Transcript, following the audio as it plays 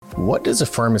What does a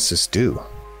pharmacist do?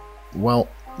 Well,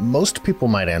 most people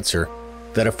might answer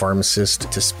that a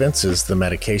pharmacist dispenses the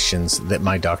medications that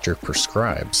my doctor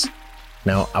prescribes.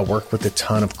 Now, I work with a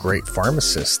ton of great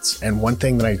pharmacists, and one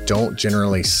thing that I don't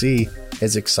generally see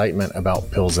is excitement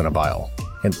about pills in a vial.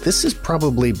 And this is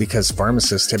probably because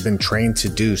pharmacists have been trained to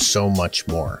do so much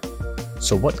more.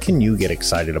 So what can you get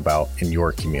excited about in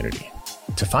your community?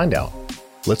 To find out,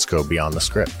 let's go beyond the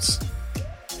scripts.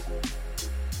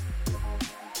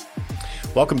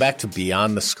 Welcome back to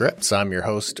Beyond the Scripts. I'm your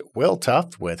host, Will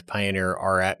Tuff with Pioneer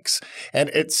RX. And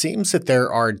it seems that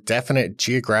there are definite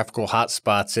geographical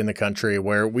hotspots in the country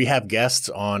where we have guests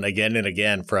on again and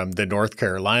again from the North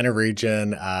Carolina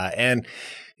region. And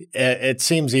it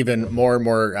seems even more and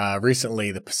more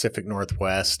recently, the Pacific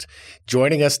Northwest.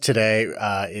 Joining us today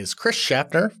is Chris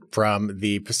Schaffner from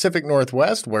the Pacific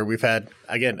Northwest, where we've had,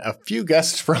 again, a few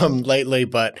guests from lately,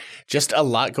 but just a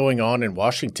lot going on in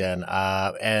Washington.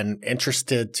 And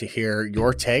interested to hear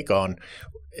your take on,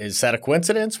 is that a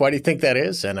coincidence? Why do you think that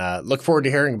is? And look forward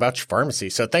to hearing about your pharmacy.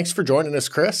 So thanks for joining us,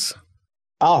 Chris.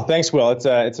 Oh, thanks, Will. It's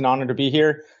an honor to be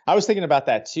here. I was thinking about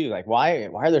that too. Like, why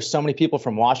are there so many people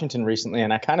from Washington recently?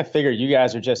 And I kind of figured you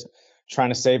guys are just trying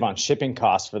to save on shipping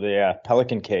costs for the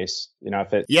Pelican case. You know,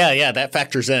 if it that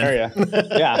factors in.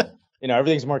 Yeah,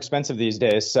 everything's more expensive these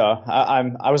days. So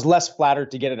I was less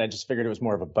flattered to get it. I just figured it was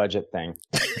more of a budget thing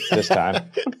this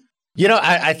time.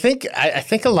 I think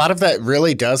a lot of that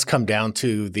really does come down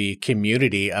to the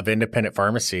community of independent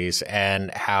pharmacies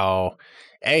and how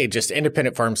just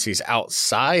independent pharmacies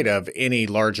outside of any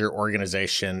larger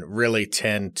organization really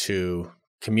tend to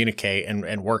communicate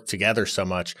and work together so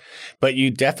much. But you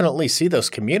definitely see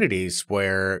those communities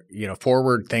where,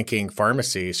 forward-thinking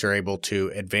pharmacies are able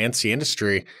to advance the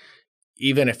industry,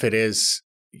 even if it is,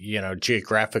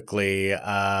 geographically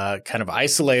kind of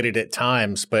isolated at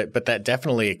times, but that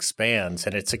definitely expands.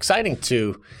 And it's exciting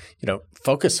to,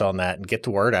 focus on that and get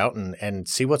the word out and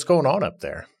see what's going on up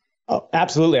there. Oh,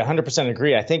 absolutely. 100%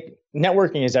 agree. I think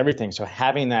networking is everything. So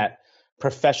having that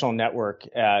professional network,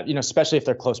 especially if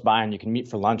they're close by and you can meet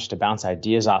for lunch to bounce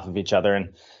ideas off of each other.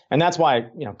 And that's why,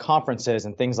 conferences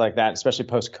and things like that, especially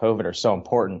post-COVID, are so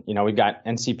important. We've got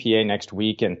NCPA next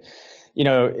week and,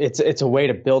 it's a way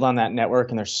to build on that network.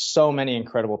 And there's so many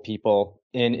incredible people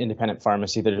in independent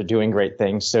pharmacy that are doing great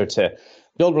things. So to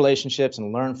build relationships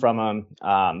and learn from them.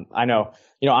 I know,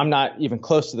 I'm not even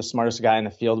close to the smartest guy in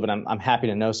the field, but I'm happy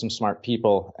to know some smart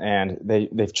people, and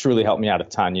they've truly helped me out a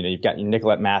ton. You've got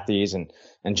Nicolette Matthews and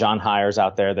John Hires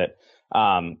out there that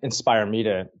inspire me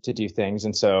to do things.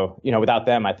 And so, without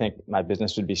them, I think my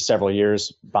business would be several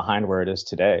years behind where it is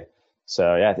today.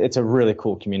 So yeah, it's a really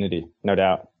cool community, no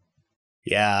doubt.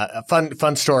 Yeah, a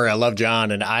fun story. I love John,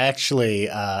 and I actually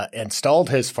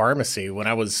installed his pharmacy when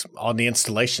I was on the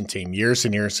installation team years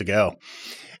and years ago,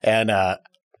 and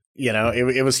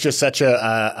it was just such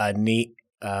a neat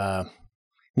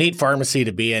pharmacy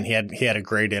to be in. He had a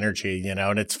great energy,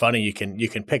 and it's funny you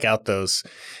can pick out those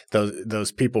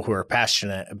people who are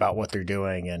passionate about what they're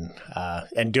doing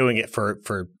and doing it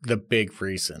for the big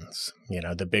reasons,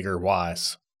 the bigger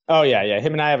whys. Oh, yeah.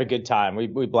 Him and I have a good time.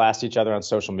 We blast each other on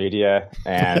social media,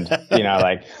 and,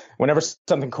 like whenever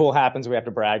something cool happens, we have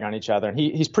to brag on each other. And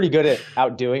he's pretty good at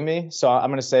outdoing me. So I'm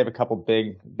going to save a couple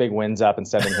big wins up and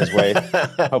send him his way,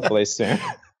 hopefully soon.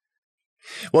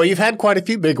 Well, you've had quite a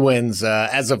few big wins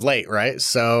as of late, right?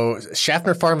 So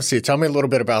Schaffner Pharmacy, tell me a little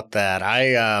bit about that.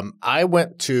 I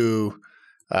went to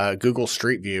Google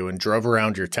Street View and drove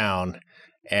around your town,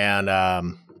 and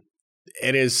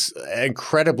it is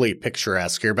incredibly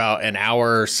picturesque. You're about an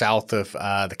hour south of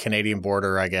the Canadian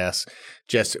border, I guess.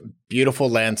 Just beautiful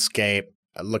landscape.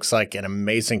 It looks like an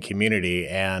amazing community.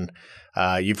 And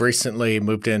you've recently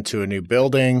moved into a new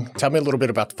building. Tell me a little bit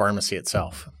about the pharmacy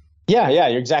itself. Yeah,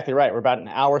 you're exactly right. We're about an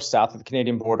hour south of the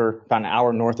Canadian border, about an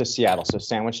hour north of Seattle, so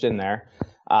sandwiched in there.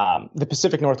 The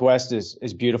Pacific Northwest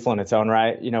is beautiful in its own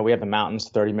right. We have the mountains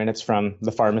 30 minutes from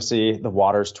the pharmacy. The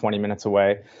water's 20 minutes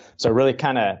away. So really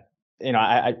kind of,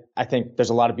 I think there's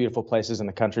a lot of beautiful places in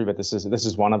the country, but this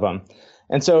is one of them.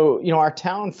 And so, our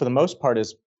town for the most part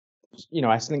is,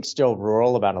 I think still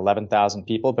rural, about 11,000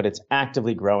 people, but it's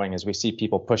actively growing as we see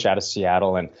people push out of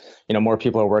Seattle and, more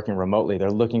people are working remotely.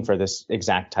 They're looking for this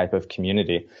exact type of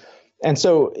community. And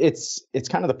so it's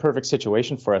kind of the perfect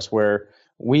situation for us where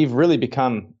we've really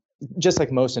become, just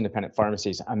like most independent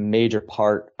pharmacies, a major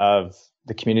part of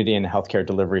the community and the healthcare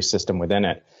delivery system within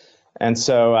it. And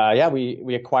so,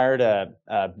 we acquired a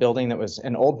building that was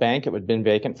an old bank. It had been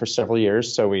vacant for several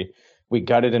years. So we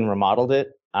gutted and remodeled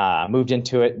it, moved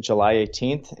into it July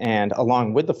 18th. And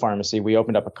along with the pharmacy, we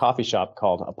opened up a coffee shop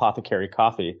called Apothecary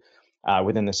Coffee,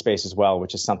 within the space as well,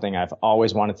 which is something I've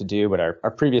always wanted to do, but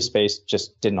our previous space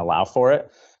just didn't allow for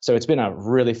it. So it's been a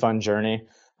really fun journey.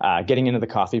 Getting into the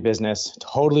coffee business,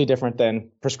 totally different than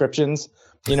prescriptions,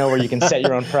 where you can set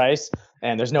your own price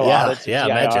and there's no audits,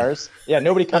 TIRs. Yeah,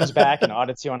 nobody comes back and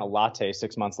audits you on a latte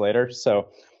 6 months later. So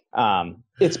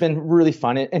it's been really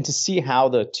fun. And to see how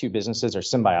the two businesses are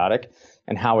symbiotic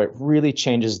and how it really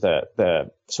changes the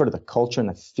sort of the culture and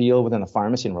the feel within the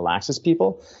pharmacy and relaxes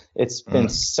people, it's been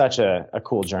such a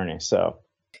cool journey. So.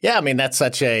 Yeah, I mean, that's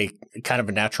such a kind of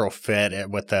a natural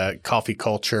fit with the coffee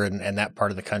culture and that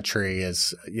part of the country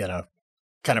is,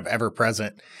 kind of ever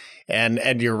present.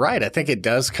 And you're right. I think it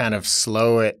does kind of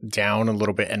slow it down a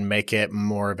little bit and make it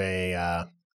more of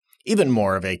even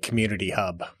more of a community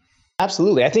hub.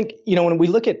 Absolutely. I think, when we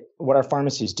look at what our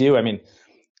pharmacies do, I mean,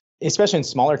 especially in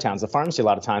smaller towns, the pharmacy a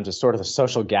lot of times is sort of a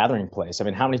social gathering place. I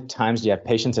mean, how many times do you have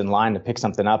patients in line to pick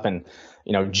something up and,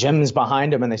 Jim's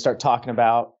behind them and they start talking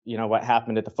about, what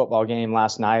happened at the football game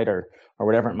last night or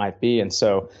whatever it might be. And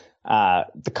so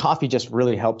the coffee just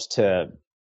really helps to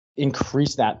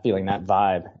increase that feeling, that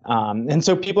vibe. And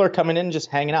so people are coming in and just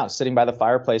hanging out, sitting by the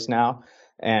fireplace now.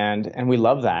 And we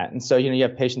love that. And so, you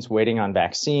have patients waiting on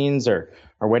vaccines or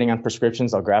waiting on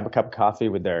prescriptions. They'll grab a cup of coffee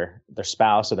with their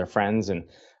spouse or their friends. And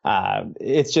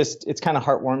it's kind of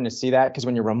heartwarming to see that, because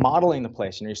when you're remodeling the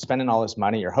place and you're spending all this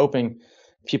money, you're hoping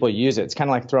people use it. It's kind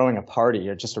of like throwing a party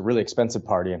or just a really expensive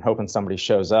party and hoping somebody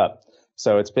shows up.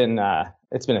 So it's been a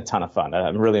ton of fun.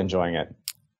 I'm really enjoying it.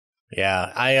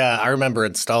 Yeah, I remember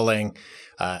installing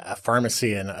a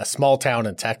pharmacy in a small town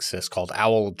in Texas called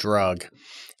Owl Drug.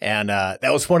 And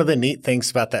that was one of the neat things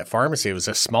about that pharmacy. It was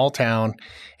a small town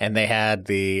and they had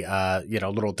the,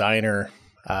 little diner.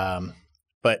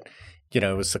 But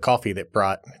it was the coffee that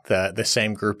brought the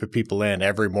same group of people in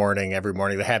every morning. Every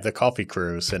morning they have the coffee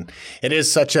crews. And it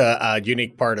is such a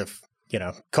unique part of,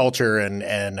 culture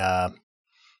and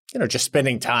just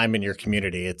spending time in your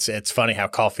community. It's funny how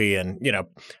coffee and,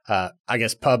 I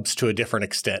guess pubs to a different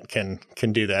extent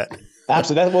can do that.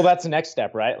 Absolutely. Well, that's the next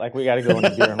step, right? Like we got to go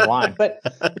into beer and wine. But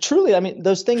truly, I mean,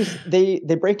 those things, they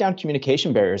break down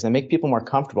communication barriers. They make people more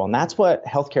comfortable. And that's what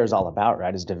healthcare is all about,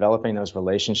 right? Is developing those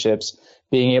relationships,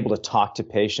 being able to talk to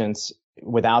patients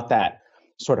without that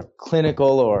sort of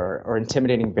clinical or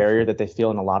intimidating barrier that they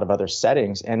feel in a lot of other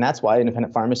settings. And that's why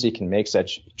independent pharmacy can make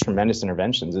such tremendous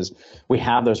interventions, is we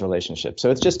have those relationships.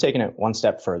 So it's just taking it one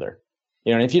step further.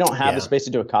 And if you don't have the space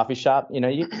to do a coffee shop,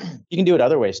 you can do it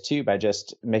other ways too, by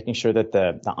just making sure that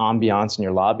the ambiance in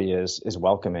your lobby is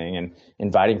welcoming and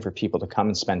inviting for people to come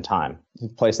and spend time, the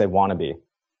place they want to be.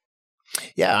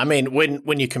 Yeah, I mean,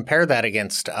 when you compare that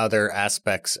against other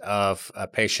aspects of a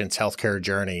patient's healthcare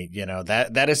journey,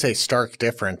 that is a stark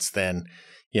difference than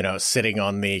sitting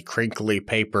on the crinkly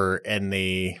paper in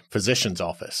the physician's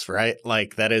office, right?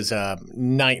 Like that is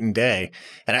night and day.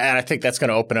 And I think that's going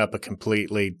to open up a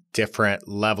completely different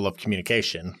level of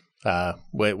communication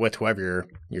with whoever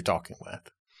you're talking with.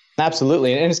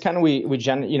 Absolutely. And it's kind of,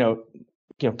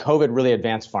 COVID really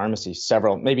advanced pharmacy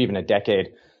maybe even a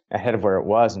decade ahead of where it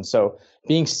was. And so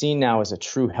being seen now as a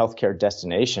true healthcare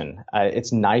destination,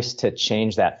 it's nice to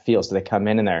change that feel. So they come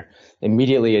in and they're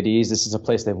immediately at ease. This is a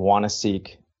place they want to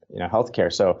seek,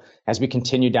 healthcare. So as we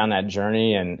continue down that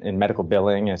journey and medical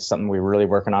billing is something we're really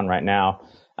working on right now,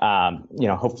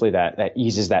 hopefully that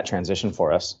eases that transition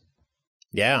for us.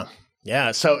 Yeah.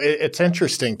 Yeah. So it's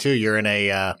interesting too. You're in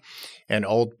an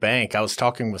old bank. I was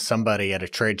talking with somebody at a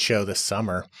trade show this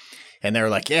summer. And they were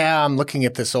like, yeah, I'm looking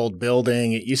at this old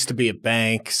building. It used to be a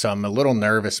bank, so I'm a little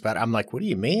nervous about it. I'm like, what do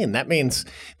you mean? That means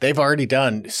they've already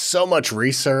done so much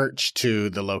research to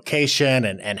the location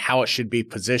and how it should be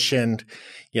positioned.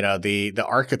 The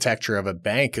architecture of a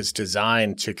bank is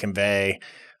designed to convey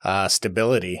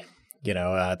stability.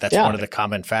 That's one of the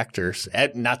common factors.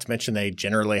 Not to mention they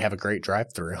generally have a great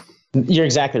drive-through. You're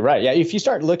exactly right. Yeah, if you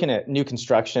start looking at new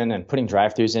construction and putting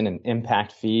drive-throughs in and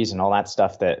impact fees and all that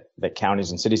stuff that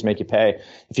counties and cities make you pay,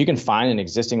 if you can find an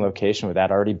existing location with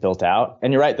that already built out,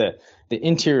 and you're right, the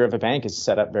interior of a bank is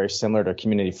set up very similar to a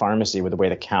community pharmacy with the way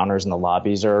the counters and the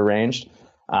lobbies are arranged.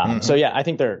 So yeah, I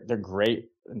think they're great.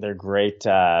 They're great.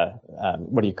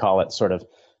 What do you call it? Sort of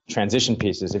transition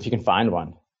pieces if you can find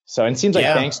one. So it seems like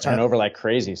banks turn over like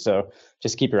crazy. So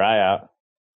just keep your eye out.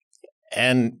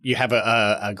 And you have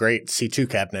a great C2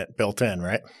 cabinet built in,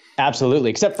 right? Absolutely.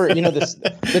 Except for,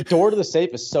 the door to the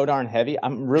safe is so darn heavy.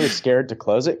 I'm really scared to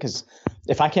close it because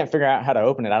if I can't figure out how to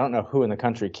open it, I don't know who in the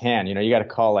country can. You got to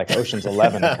call like Ocean's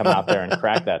 11 to come out there and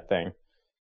crack that thing.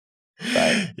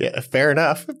 But. Yeah, fair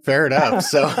enough.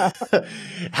 So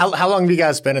how long have you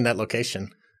guys been in that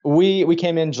location? We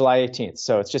came in July 18th.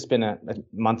 So it's just been a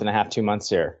month and a half, 2 months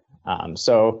here.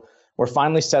 So we're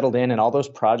finally settled in, and all those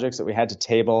projects that we had to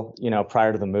table,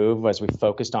 prior to the move, as we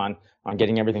focused on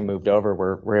getting everything moved over,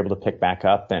 we're able to pick back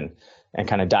up and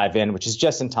kind of dive in, which is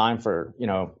just in time for,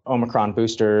 Omicron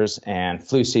boosters and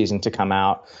flu season to come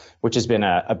out, which has been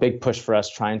a big push for us,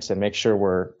 trying to make sure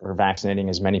we're vaccinating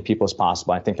as many people as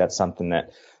possible. I think that's something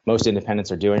that most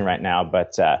independents are doing right now,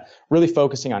 but really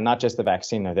focusing on not just the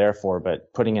vaccine they're there for,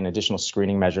 but putting in additional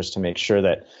screening measures to make sure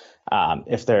that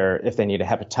if they need a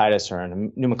hepatitis or a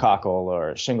pneumococcal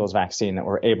or shingles vaccine, that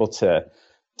we're able to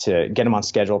get them on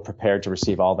schedule, prepared to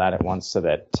receive all that at once, so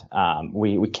that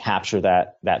we capture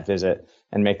that visit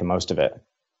and make the most of it.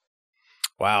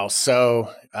 Wow.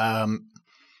 So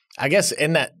I guess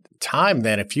in that time,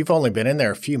 then, if you've only been in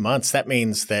there a few months, that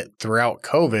means that throughout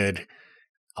COVID,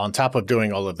 on top of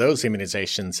doing all of those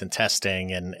immunizations and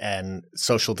testing and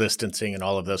social distancing and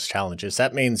all of those challenges,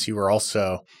 that means you were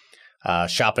also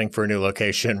shopping for a new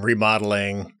location,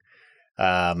 remodeling.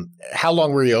 How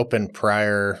long were you open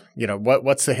prior?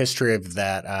 What's the history of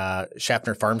that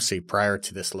Schaffner Pharmacy prior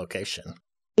to this location?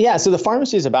 Yeah, so the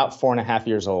pharmacy is about 4.5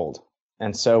 years old.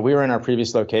 And so we were in our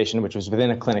previous location, which was within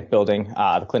a clinic building.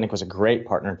 The clinic was a great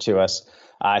partner to us.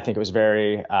 I think it was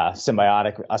very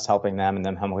symbiotic, us helping them and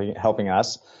them helping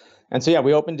us. And so, yeah,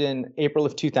 we opened in April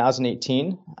of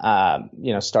 2018,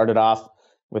 started off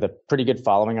with a pretty good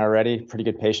following already, pretty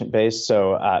good patient base.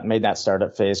 So made that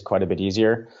startup phase quite a bit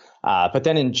easier. But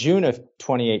then in June of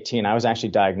 2018, I was actually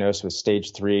diagnosed with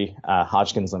stage 3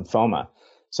 Hodgkin's lymphoma.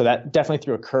 So that definitely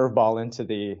threw a curveball into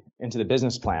the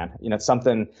business plan. It's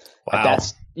something wow.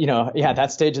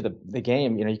 That stage of the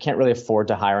game, you can't really afford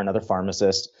to hire another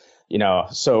pharmacist.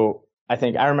 So I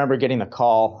think I remember getting the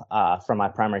call from my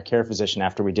primary care physician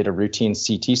after we did a routine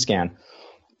CT scan,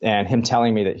 and him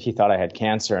telling me that he thought I had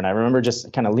cancer. And I remember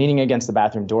just kind of leaning against the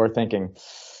bathroom door thinking,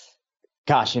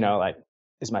 gosh,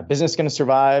 is my business going to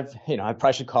survive? I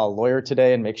probably should call a lawyer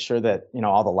today and make sure that,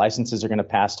 all the licenses are going to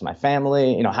pass to my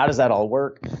family. How does that all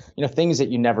work? Things that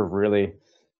you never really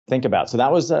think about. So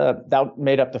that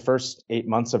made up the first 8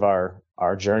 months of our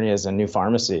journey as a new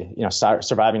pharmacy,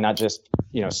 surviving not just,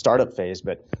 startup phase,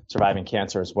 but surviving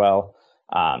cancer as well.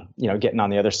 Getting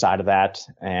on the other side of that.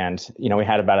 And, we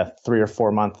had about a 3 or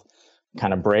 4 month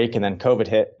kind of break, and then COVID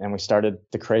hit, and we started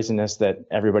the craziness that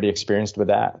everybody experienced with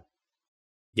that.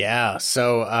 Yeah.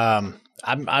 So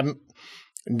I'm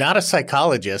not a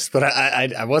psychologist, but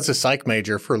I was a psych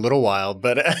major for a little while.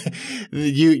 But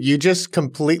you just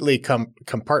completely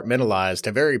compartmentalized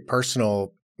a very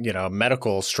personal,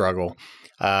 medical struggle,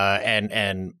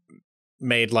 and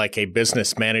made like a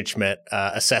business management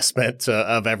assessment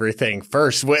of everything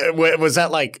first. Was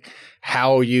that like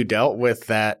how you dealt with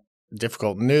that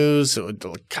difficult news,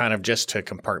 kind of just to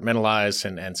compartmentalize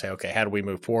and say, okay, how do we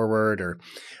move forward? Or,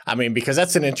 because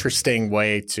that's an interesting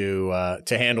way to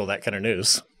handle that kind of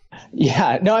news.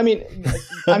 Yeah, no,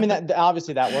 that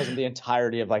obviously that wasn't the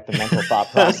entirety of like the mental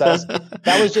thought process.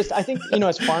 That was just, I think,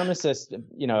 as pharmacists,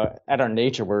 at our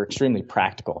nature, we're extremely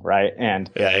practical, right?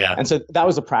 And yeah. And so that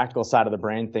was the practical side of the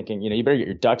brain thinking, you better get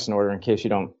your ducks in order in case you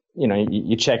don't,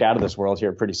 you check out of this world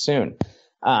here pretty soon.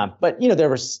 But there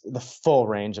was the full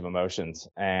range of emotions,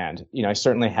 and I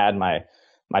certainly had my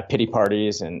pity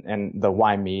parties and the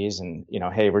why me's and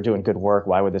hey, we're doing good work,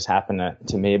 why would this happen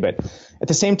to me? But at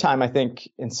the same time, I think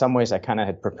in some ways I kind of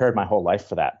had prepared my whole life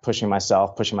for that, pushing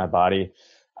myself, pushing my body.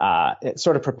 It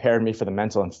sort of prepared me for the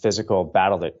mental and physical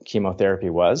battle that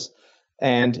chemotherapy was.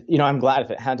 And I'm glad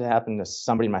if it had to happen to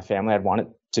somebody in my family, I'd want it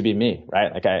to be me,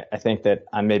 right? Like I think that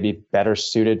I'm maybe better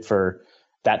suited for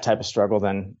that type of struggle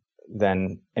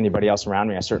than anybody else around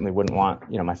me. I certainly wouldn't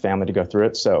want, my family to go through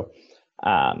it. So,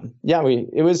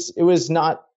 it was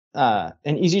not,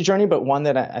 an easy journey, but one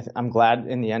that I'm glad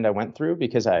in the end I went through,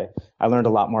 because I learned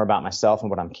a lot more about myself and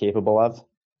what I'm capable of.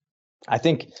 I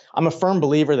think I'm a firm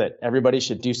believer that everybody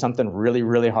should do something really,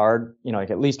 really hard,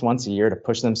 like at least once a year, to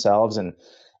push themselves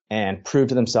and prove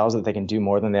to themselves that they can do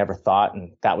more than they ever thought.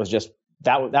 And that was just,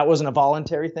 that wasn't a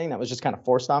voluntary thing. That was just kind of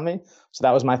forced on me. So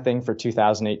that was my thing for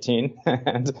 2018.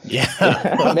 And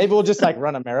yeah, maybe we'll just like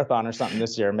run a marathon or something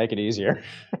this year and make it easier.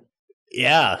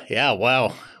 Yeah.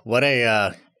 Wow. What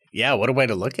a way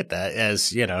to look at that, as,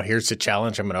 here's a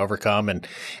challenge I'm going to overcome. And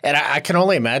I can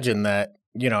only imagine that,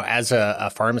 as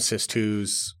a pharmacist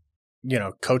who's,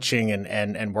 coaching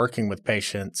and working with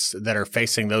patients that are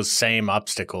facing those same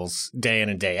obstacles day in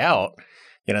and day out,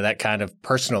 that kind of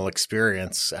personal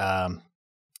experience,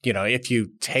 if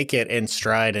you take it in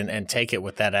stride and take it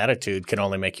with that attitude, can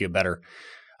only make you a better,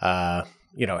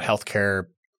 healthcare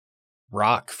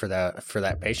rock for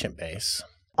that patient base.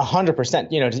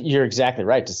 100%. You're exactly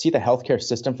right. To see the healthcare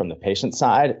system from the patient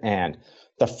side and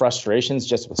the frustrations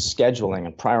just with scheduling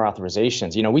and prior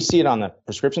authorizations. We see it on the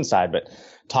prescription side, but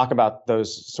talk about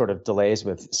those sort of delays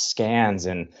with scans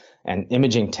and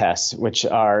imaging tests, which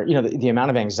are, the amount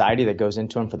of anxiety that goes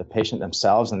into them for the patient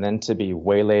themselves, and then to be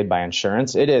waylaid by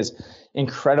insurance. It is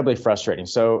incredibly frustrating.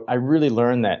 So I really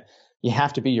learned that you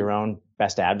have to be your own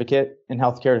best advocate in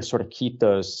healthcare to sort of keep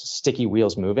those sticky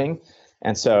wheels moving.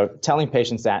 And so telling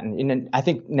patients that, and I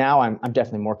think now I'm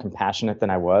definitely more compassionate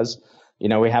than I was.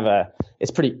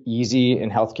 It's pretty easy in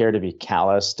healthcare to be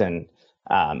calloused, and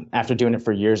after doing it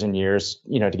for years and years,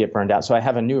 to get burned out. So I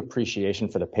have a new appreciation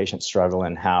for the patient struggle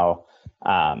and how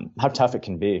tough it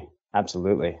can be.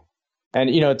 Absolutely. And,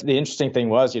 the interesting thing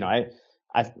was,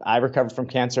 I recovered from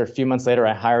cancer. A few months later,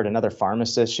 I hired another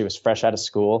pharmacist. She was fresh out of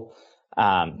school,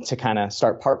 to kind of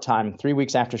start part-time. 3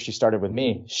 weeks after she started with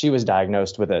me, she was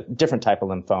diagnosed with a different type of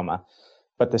lymphoma,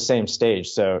 but the same stage.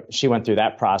 So she went through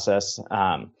that process.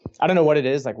 I don't know what it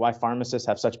is, like why pharmacists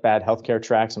have such bad healthcare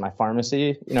tracks in my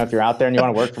pharmacy. If you're out there and you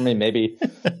want to work for me, maybe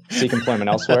seek employment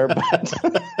elsewhere.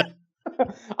 But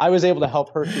I was able to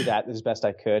help her through that as best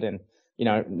I could. And,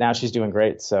 now she's doing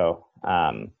great. So,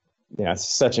 it's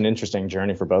such an interesting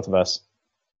journey for both of us.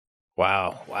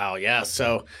 Wow. Yeah.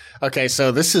 So, okay.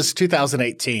 So this is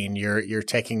 2018. You're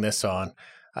taking this on.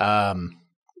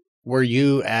 Were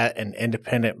you at an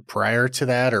independent prior to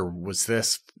that, or was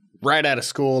this right out of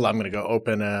school? I'm going to go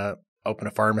open a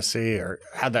pharmacy, or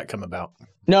how'd that come about?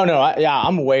 No.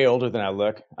 I'm way older than I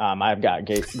look. I've got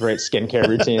great skincare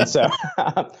routine. So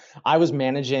I was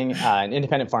managing an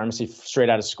independent pharmacy straight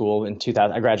out of school in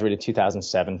 2000. I graduated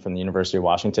 2007 from the University of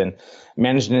Washington,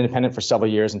 managed an independent for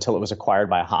several years until it was acquired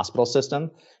by a hospital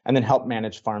system, and then helped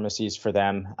manage pharmacies for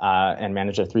them and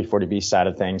manage their 340B side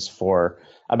of things for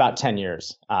about 10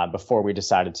 years before we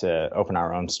decided to open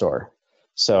our own store.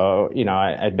 So,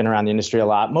 I'd been around the industry a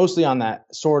lot, mostly on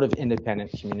that sort of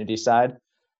independent community side.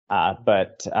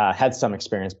 But had some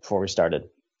experience before we started.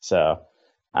 So,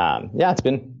 it's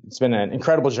been an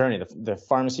incredible journey. The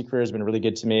pharmacy career has been really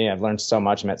good to me. I've learned so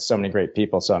much, met so many great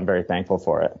people. So I'm very thankful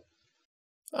for it.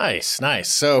 Nice.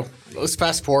 So let's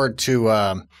fast forward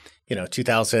to,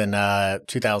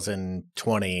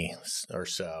 2020 or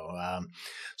so.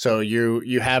 So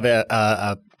you have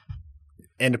a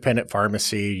independent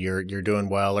pharmacy. You're doing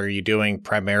well. Are you doing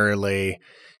primarily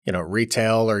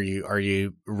retail? Are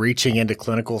you reaching into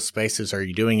clinical spaces? Are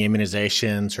you doing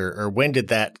immunizations, or when did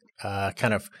that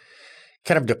kind of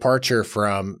departure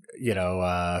from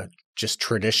just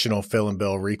traditional fill and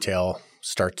bill retail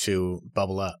start to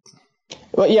bubble up?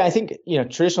 Well, yeah, I think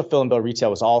traditional fill and bill retail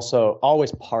was also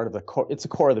always part of the core. It's the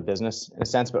core of the business in a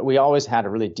sense, but we always had a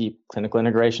really deep clinical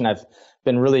integration. I've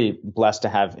been really blessed to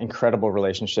have incredible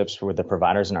relationships with the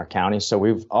providers in our county. So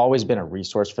we've always been a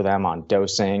resource for them on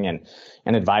dosing and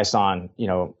advice on,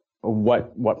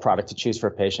 what product to choose for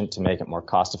a patient to make it more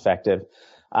cost effective.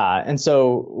 And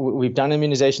so we've done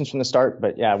immunizations from the start.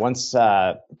 But yeah, once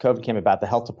COVID came about, the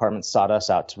health department sought us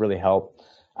out to really help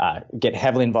get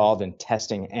heavily involved in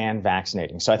testing and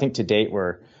vaccinating. So I think to date,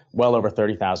 we're well over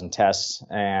 30,000 tests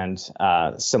and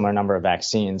similar number of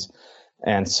vaccines.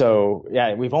 And so,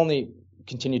 yeah, we've only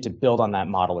continued to build on that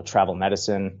model with travel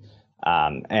medicine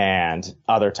and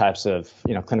other types of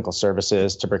clinical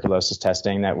services, tuberculosis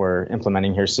testing that we're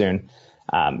implementing here soon.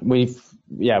 We've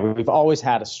always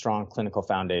had a strong clinical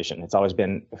foundation. It's always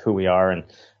been who we are, and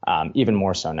even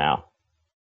more so now.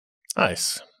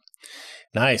 Nice.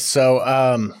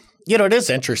 So, it is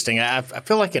interesting. I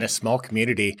feel like in a small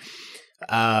community,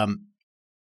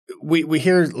 we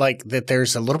hear like that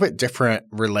there's a little bit different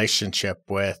relationship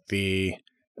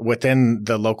within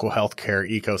the local healthcare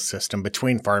ecosystem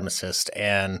between pharmacists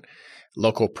and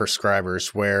local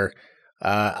prescribers, where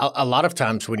a lot of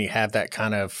times when you have that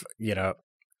kind of,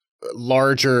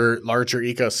 larger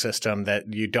ecosystem,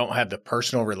 that you don't have the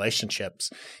personal relationships,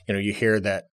 you hear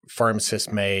that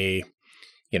pharmacists may,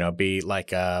 be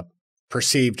like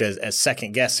perceived as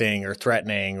second guessing or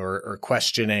threatening or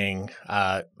questioning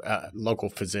local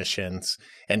physicians,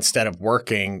 instead of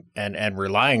working and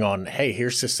relying on, hey,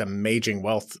 here's this amazing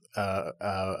wealth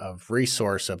of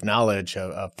resource, of knowledge,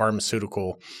 of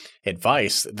pharmaceutical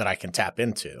advice that I can tap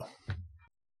into.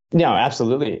 No,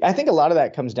 absolutely. I think a lot of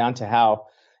that comes down to how,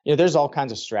 there's all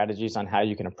kinds of strategies on how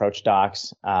you can approach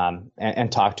docs and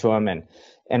talk to them.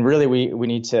 And really we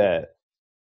need to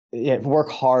work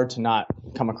hard to not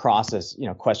come across as,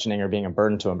 questioning or being a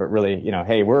burden to them, but really,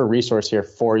 hey, we're a resource here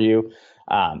for you.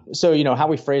 So, how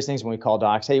we phrase things when we call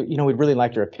docs, hey, we'd really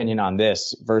like your opinion on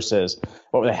this, versus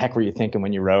what the heck were you thinking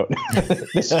when you wrote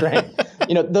this strain?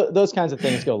 Those kinds of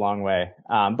things go a long way.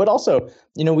 But also,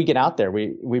 we get out there,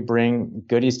 we bring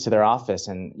goodies to their office,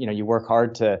 and, you work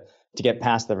hard to to get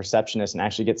past the receptionist and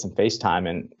actually get some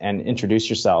FaceTime and introduce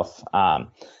yourself.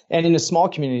 And in a small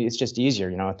community, it's just easier.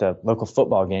 At the local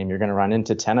football game, you're going to run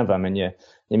into 10 of them, and you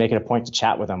make it a point to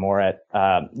chat with them. Or at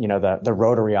the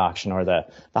Rotary auction or the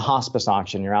hospice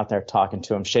auction, you're out there talking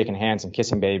to them, shaking hands and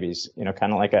kissing babies.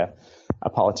 Kind of like a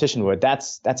politician would.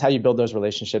 That's how you build those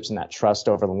relationships and that trust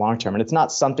over the long term. And it's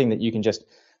not something that you can just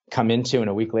come into and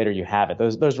a week later you have it.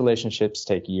 Those relationships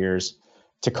take years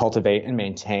to cultivate and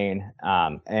maintain.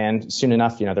 And soon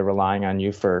enough, they're relying on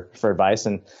you for advice.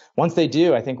 And once they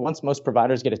do, I think once most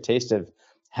providers get a taste of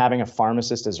having a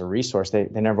pharmacist as a resource, they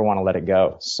never want to let it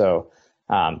go. So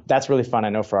that's really fun. I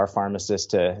know for our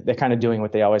pharmacists, they're kind of doing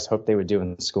what they always hoped they would do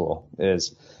in school,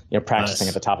 is practicing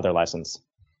at the top of their license.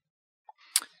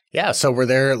 Yeah. So were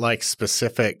there like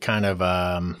specific kind of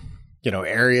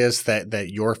areas that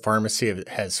your pharmacy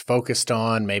has focused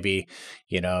on, maybe,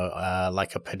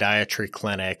 like a podiatry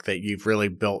clinic that you've really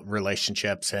built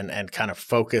relationships and kind of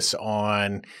focus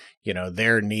on,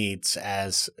 their needs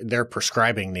as their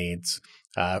prescribing needs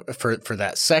for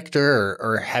that sector,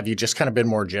 or have you just kind of been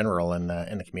more general in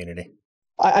the community?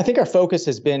 I think our focus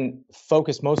has been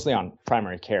focused mostly on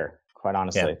primary care. Quite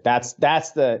honestly,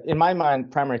 yeah. In my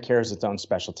mind, primary care is its own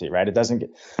specialty, right? It doesn't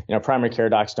get, primary care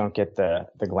docs don't get the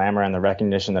glamour and the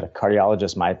recognition that a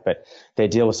cardiologist might, but they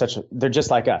deal with they're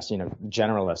just like us,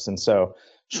 generalists. And so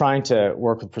trying to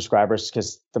work with prescribers,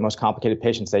 because the most complicated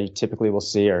patients that you typically will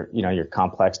see are, your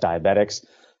complex diabetics.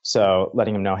 So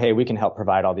letting them know, hey, we can help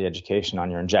provide all the education on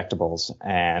your injectables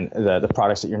and the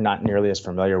products that you're not nearly as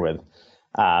familiar with.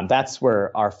 That's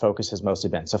where our focus has mostly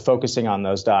been. So focusing on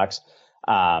those docs,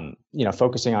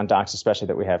 focusing on docs, especially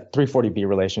that we have 340B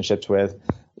relationships with,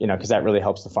 because that really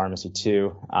helps the pharmacy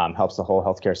too, helps the whole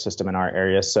healthcare system in our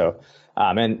area. So,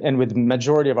 and with the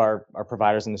majority of our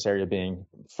providers in this area being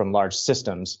from large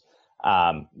systems,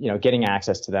 getting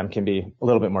access to them can be a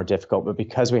little bit more difficult, but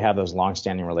because we have those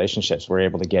longstanding relationships, we're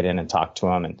able to get in and talk to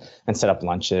them and set up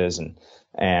lunches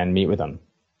and meet with them.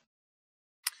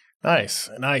 Nice.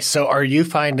 So are you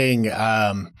finding,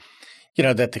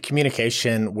 that the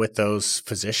communication with those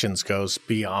physicians goes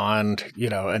beyond,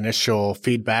 initial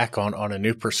feedback on a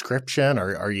new prescription,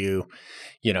 or are you,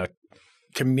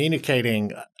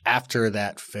 communicating after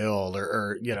that fill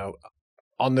or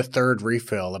on the third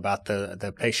refill about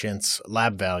the patient's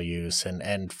lab values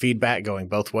and feedback going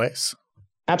both ways?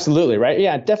 Absolutely. Right.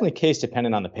 Yeah, definitely case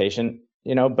dependent on the patient,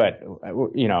 but,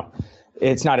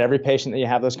 it's not every patient that you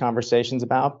have those conversations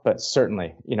about, but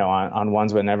certainly, on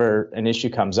ones whenever an issue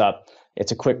comes up,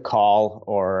 it's a quick call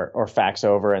or fax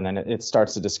over, and then it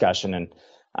starts the discussion.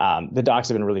 And the docs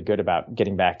have been really good about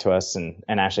getting back to us and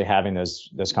actually having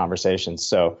those conversations.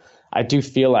 So I do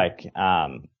feel like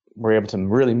we're able to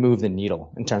really move the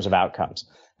needle in terms of outcomes.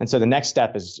 And so the next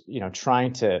step is,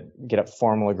 trying to get a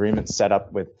formal agreement set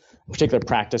up with a particular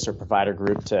practice or provider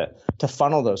group to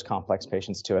funnel those complex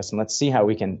patients to us. And let's see how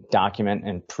we can document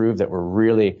and prove that we're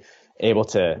really able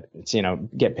to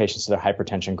get patients to their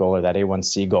hypertension goal or that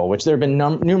A1C goal, which there have been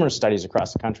numerous studies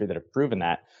across the country that have proven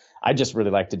that. I just really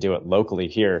like to do it locally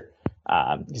here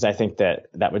because I think that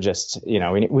would just,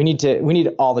 we need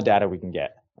all the data we can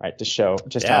get, right, to show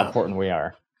just how important we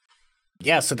are.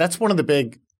 Yeah. So that's one of the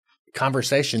big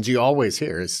conversations you always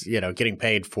hear is, getting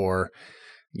paid for,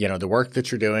 the work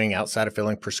that you're doing outside of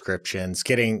filling prescriptions,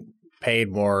 getting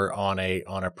paid more on a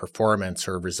performance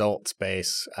or results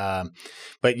base.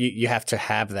 But you have to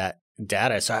have that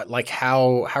data. So like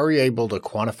how are you able to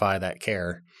quantify that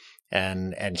care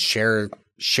and share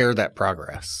that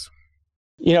progress?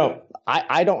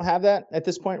 I don't have that at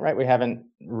this point, right? We haven't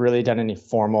really done any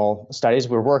formal studies.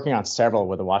 We're working on several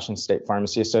with the Washington State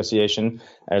Pharmacy Association.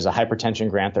 There's a hypertension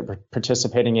grant that we're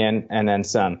participating in, and then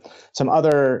some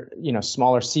other,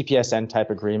 smaller CPSN type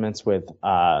agreements with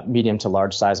medium to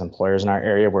large size employers in our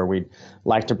area where we'd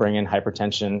like to bring in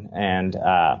hypertension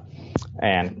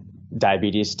and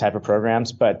diabetes type of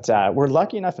programs. But we're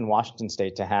lucky enough in Washington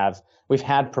State we've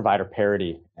had provider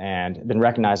parity and been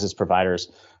recognized as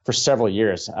providers for several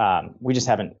years. We just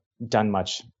haven't done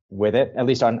much with it, at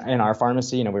least in our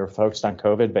pharmacy. We were focused on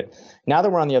COVID, but now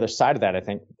that we're on the other side of that, I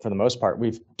think for the most part,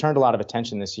 we've turned a lot of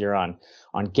attention this year on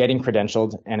getting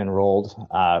credentialed and enrolled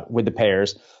with the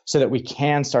payers so that we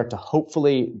can start to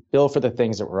hopefully bill for the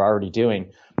things that we're already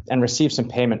doing and receive some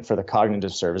payment for the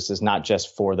cognitive services, not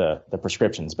just for the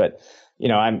prescriptions. But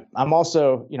I'm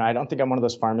also, I don't think I'm one of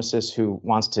those pharmacists who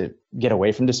wants to get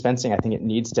away from dispensing. I think it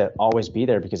needs to always be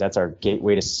there because that's our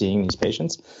gateway to seeing these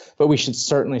patients. But we should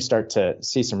certainly start to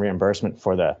see some reimbursement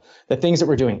for the things that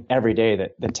we're doing every day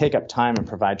that take up time and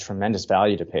provide tremendous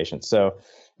value to patients. So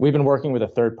we've been working with a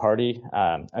third party,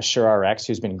 AssureRx,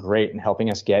 who's been great in helping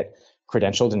us get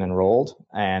credentialed and enrolled,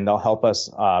 and they'll help us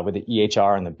with the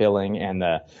EHR and the billing and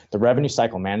the revenue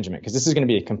cycle management, because this is going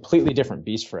to be a completely different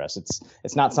beast for us.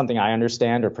 It's not something I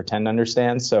understand or pretend to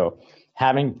understand. So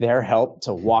having their help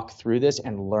to walk through this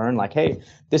and learn, like, hey,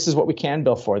 this is what we can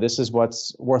bill for. This is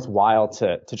what's worthwhile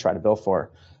to try to bill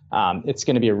for. It's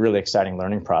going to be a really exciting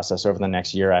learning process over the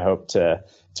next year. I hope to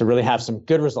really have some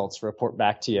good results to report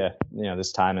back to you,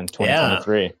 this time in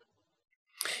 2023.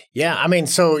 Yeah, I mean,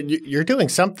 so you're doing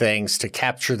some things to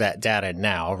capture that data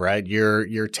now, right?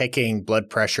 You're taking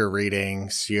blood pressure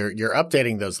readings, you're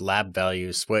updating those lab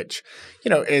values, which,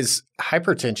 is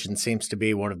hypertension seems to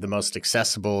be one of the most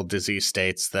accessible disease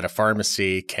states that a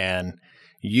pharmacy can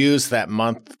use that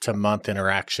month-to-month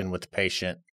interaction with the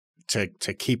patient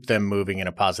to keep them moving in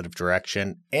a positive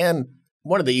direction, and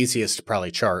one of the easiest to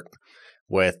probably chart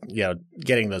with,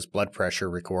 getting those blood pressure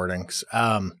recordings.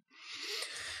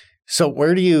 So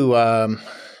where do you,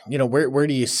 where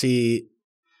do you see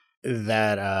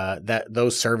that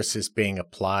those services being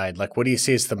applied? Like, what do you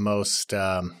see as the most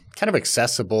kind of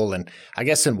accessible? And I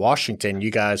guess in Washington, you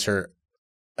guys are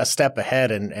a step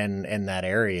ahead in that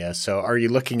area. So are you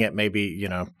looking at maybe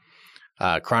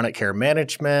chronic care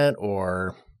management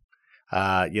or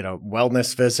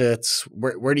wellness visits?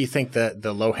 Where do you think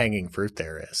the low hanging fruit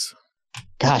there is?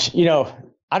 Gosh,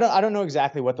 I don't know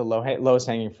exactly what the lowest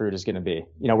hanging fruit is going to be.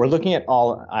 We're looking at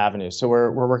all avenues. So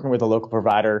we're working with a local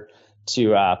provider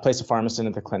to place a pharmacist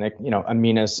into the clinic, a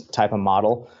MENA's type of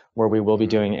model where we will be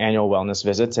doing annual wellness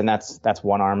visits, and that's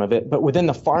one arm of it. But within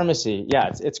the pharmacy,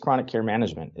 it's chronic care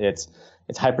management. It's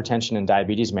hypertension and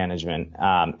diabetes management,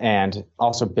 and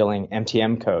also billing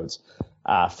MTM codes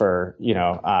for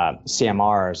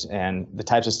CMRs and the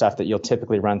types of stuff that you'll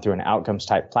typically run through an outcomes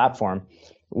type platform.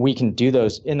 We can do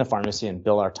those in the pharmacy and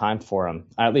bill our time for them.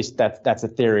 At least that's a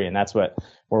theory, and that's what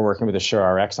we're working with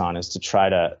AssureRx on, is to try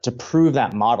to prove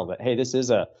that model that, hey, this is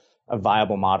a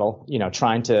viable model.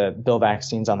 Trying to bill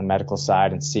vaccines on the medical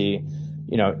side and see,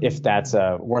 if that's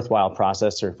a worthwhile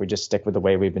process or if we just stick with the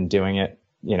way we've been doing it,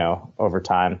 over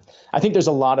time. I think there's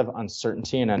a lot of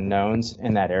uncertainty and unknowns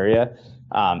in that area.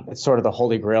 It's sort of the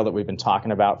holy grail that we've been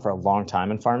talking about for a long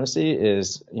time in pharmacy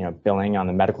is, billing on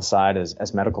the medical side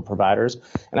as medical providers.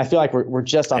 And I feel like we're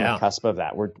just on the cusp of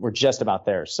that. We're just about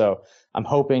there. So I'm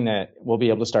hoping that we'll be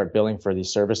able to start billing for these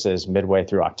services midway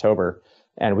through October,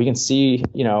 and we can see,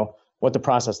 what the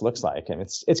process looks like. And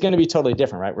it's going to be totally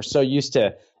different, right? We're so used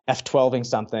to F12ing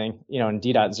something, in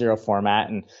D.0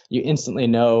 format, and you instantly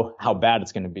know how bad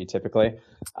it's going to be typically.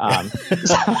 Right.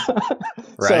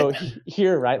 So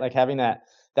here, right, like having that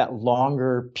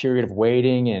longer period of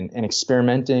waiting and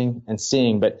experimenting and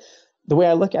seeing. But the way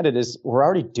I look at it is we're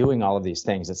already doing all of these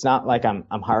things. It's not like I'm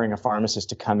hiring a pharmacist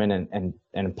to come in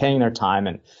and paying their time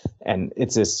and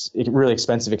it's this really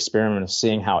expensive experiment of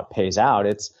seeing how it pays out.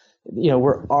 It's,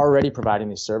 we're already providing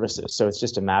these services. So it's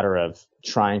just a matter of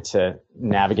trying to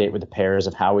navigate with the payers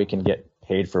of how we can get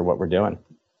paid for what we're doing.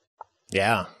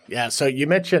 Yeah. Yeah. So you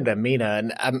mentioned Amina,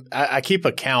 and I keep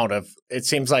a count of, it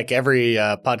seems like every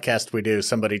podcast we do,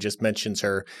 somebody just mentions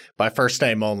her by first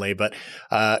name only, but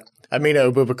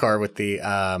Amina Abubakar with the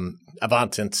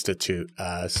Avant Institute,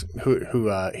 who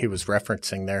he was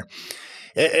referencing there.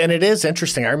 And it is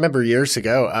interesting. I remember years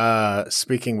ago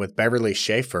speaking with Beverly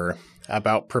Schaefer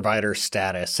about provider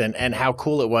status and how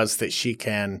cool it was that she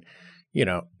can,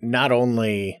 not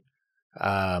only,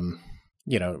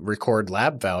 record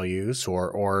lab values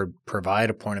or provide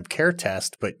a point of care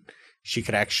test, but she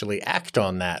could actually act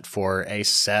on that for a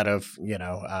set of,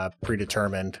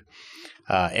 predetermined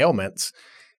ailments.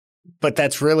 But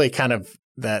that's really kind of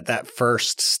that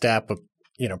first step of,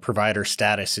 provider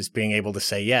status is being able to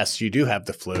say, yes, you do have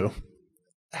the flu.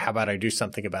 How about I do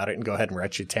something about it and go ahead and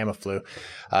write you Tamiflu?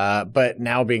 But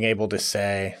now being able to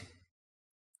say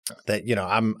that,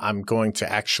 I'm going to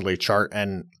actually chart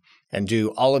and do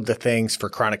all of the things for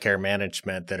chronic care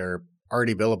management that are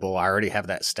already billable. I already have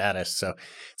that status. So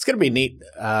it's going to be neat.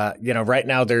 Right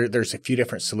now there's a few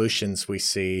different solutions we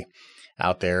see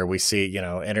out there. We see,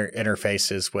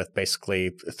 interfaces with basically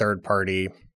third-party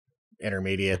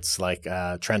intermediates like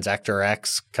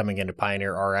TransactRx coming into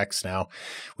Pioneer RX now.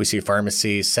 We see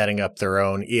pharmacies setting up their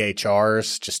own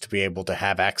EHRs just to be able to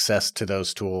have access to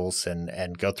those tools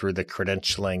and go through the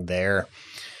credentialing there.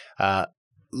 A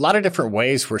lot of different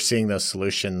ways we're seeing those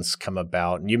solutions come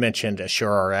about. And you mentioned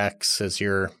AssureRx as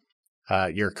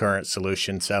your current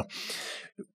solution. So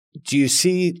do you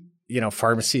see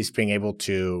pharmacies being able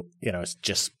to,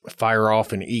 just fire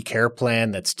off an e-care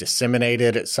plan that's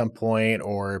disseminated at some point,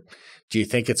 or do you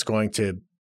think it's going to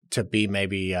be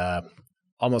maybe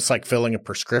almost like filling a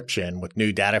prescription with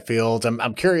new data fields.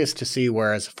 I'm curious to see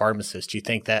where, as a pharmacist, do you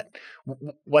think that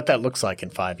what that looks like in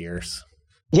 5 years?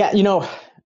 Yeah,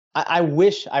 I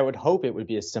wish, I would hope it would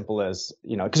be as simple as,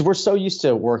 because we're so used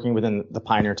to working within the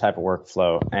Pioneer type of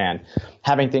workflow and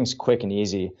having things quick and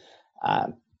easy.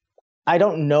 I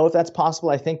don't know if that's possible.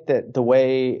 I think that the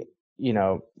way,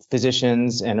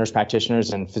 physicians and nurse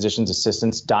practitioners and physicians'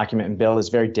 assistants document and bill is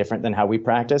very different than how we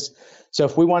practice. So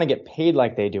if we want to get paid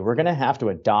like they do, we're going to have to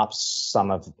adopt some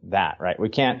of that, right? We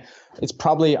can't, it's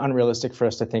probably unrealistic for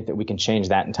us to think that we can change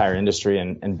that entire industry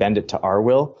and bend it to our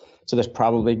will. So there's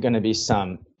probably going to be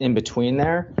some in between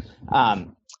there.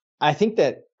 I think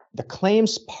that the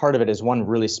claims part of it is one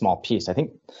really small piece. I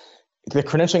think the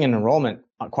credentialing and enrollment,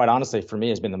 quite honestly, for me,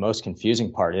 has been the most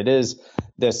confusing part. It is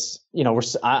this,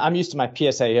 I'm used to my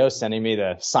PSAO sending me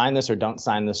the sign this or don't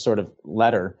sign this sort of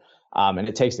letter. And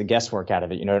it takes the guesswork out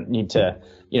of it. You don't need to,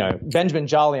 Benjamin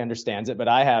Jolly understands it, but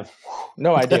I have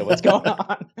no idea what's going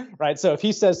on, right? So if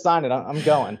he says sign it, I'm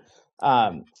going.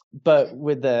 But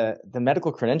with the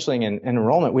medical credentialing and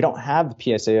enrollment, we don't have the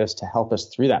PSAOs to help us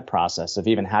through that process of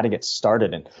even how to get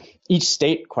started. And each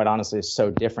state, quite honestly, is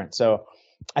so different. So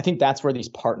I think that's where these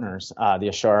partners, the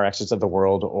AssureRx's of the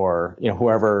world, or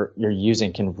whoever you're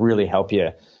using, can really help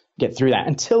you get through that,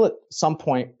 until at some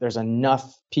point there's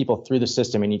enough people through the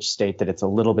system in each state that it's a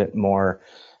little bit more,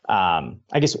 I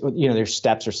guess, their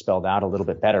steps are spelled out a little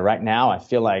bit better. Right now, I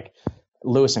feel like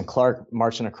Lewis and Clark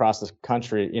marching across the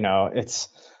country,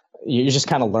 you're just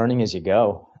kind of learning as you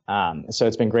go. So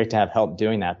it's been great to have help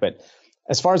doing that. But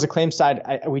as far as the claims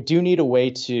side, we do need a way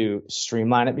to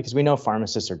streamline it, because we know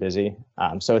pharmacists are busy.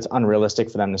 So it's unrealistic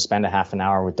for them to spend a half an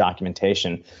hour with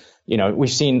documentation.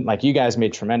 We've seen, like, you guys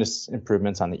made tremendous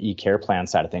improvements on the e-care plan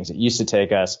side of things. It used to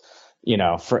take us,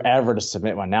 forever to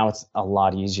submit one. Now it's a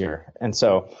lot easier. And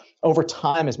so over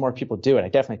time, as more people do it, I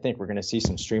definitely think we're going to see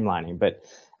some streamlining. But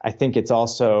I think it's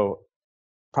also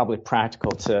probably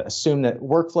practical to assume that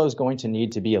workflow is going to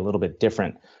need to be a little bit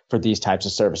different for these types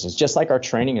of services, just like our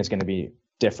training is going to be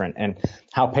different, and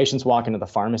how patients walk into the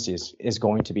pharmacies is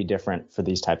going to be different for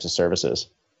these types of services.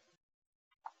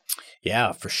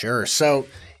 Yeah, for sure. So,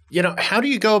 how do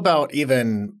you go about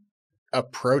even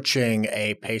approaching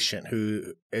a patient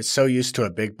who is so used to a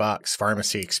big box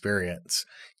pharmacy experience?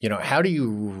 How do you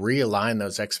realign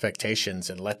those expectations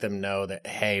and let them know that,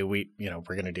 hey, we're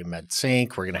going to do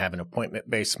MedSync, we're going to have an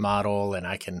appointment-based model, and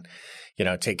I can,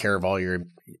 take care of all your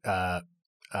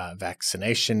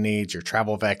vaccination needs, your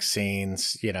travel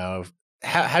vaccines.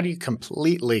 How do you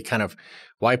completely kind of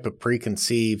wipe a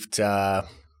preconceived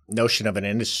notion of an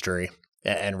industry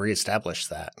and reestablish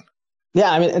that?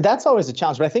 Yeah, I mean, that's always a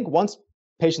challenge. But I think once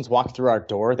patients walk through our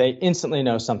door, they instantly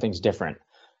know something's different,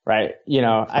 right?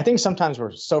 I think sometimes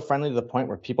we're so friendly to the point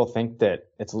where people think that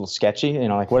it's a little sketchy.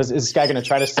 Like, what is this guy going to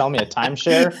try to sell me a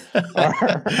timeshare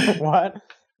or what?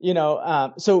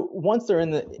 So once they're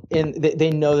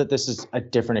they know that this is a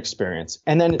different experience.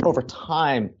 And then over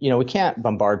time, we can't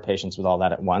bombard patients with all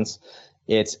that at once.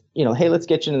 It's, hey, let's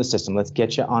get you into the system. Let's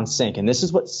get you on sync. And this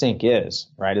is what sync is,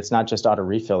 right? It's not just auto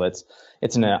refill. It's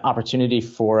an opportunity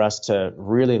for us to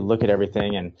really look at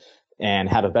everything and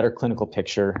have a better clinical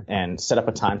picture and set up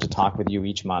a time to talk with you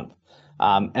each month.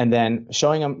 And then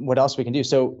showing them what else we can do.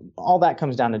 So all that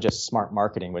comes down to just smart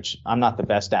marketing, which I'm not the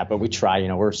best at, but we try.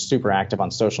 We're super active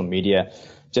on social media,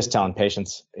 just telling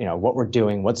patients, what we're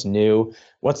doing, what's new,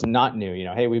 what's not new.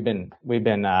 Hey, we've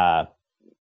been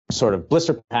sort of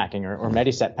blister packing or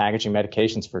Mediset packaging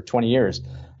medications for 20 years,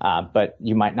 but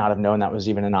you might not have known that was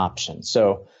even an option.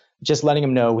 So just letting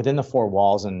them know within the four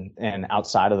walls and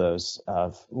outside of those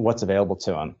of what's available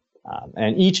to them.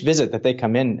 And each visit that they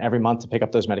come in every month to pick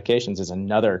up those medications is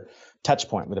another touch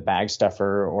point with a bag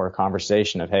stuffer or a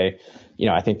conversation of, hey,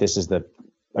 I think this is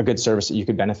a good service that you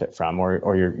could benefit from,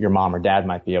 or your mom or dad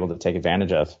might be able to take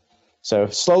advantage of. So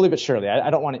slowly but surely, I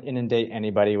don't want to inundate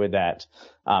anybody with that.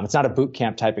 It's not a boot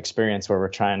camp type experience where we're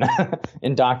trying to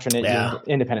indoctrinate you into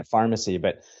independent pharmacy,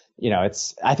 but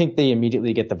I think they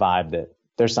immediately get the vibe that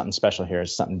there's something special here,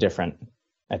 something different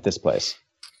at this place.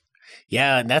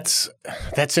 Yeah, and that's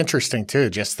interesting too.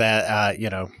 Just that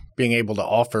being able to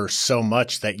offer so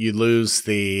much that you lose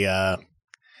the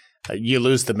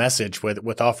message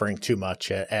with offering too much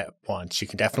at once. You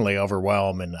can definitely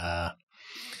overwhelm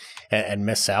and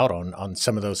miss out on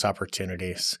some of those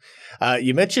opportunities.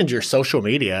 You mentioned your social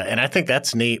media, and I think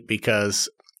that's neat because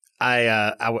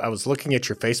I was looking at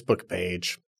your Facebook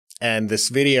page, and this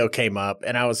video came up,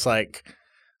 and I was like,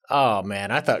 Oh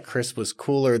man, I thought Chris was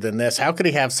cooler than this. How could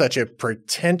he have such a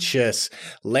pretentious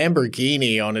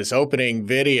Lamborghini on his opening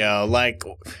video? Like,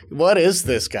 what is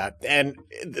this guy? And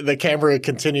the camera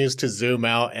continues to zoom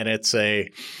out, and it's a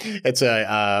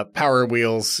Power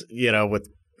Wheels, with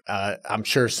I'm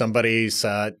sure somebody's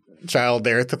child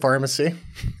there at the pharmacy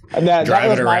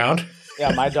driving around.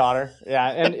 Yeah, my daughter. Yeah,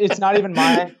 and it's not even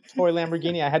my toy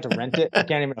Lamborghini. I had to rent it. I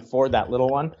can't even afford that little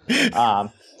one.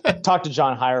 Talk to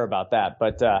John Heyer about that.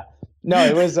 But no,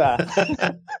 it was that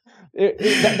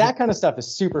kind of stuff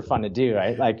is super fun to do,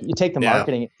 right? Like you take the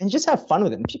marketing and just have fun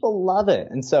with it, and people love it.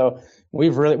 And so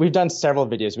we've done several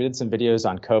videos. We did some videos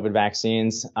on COVID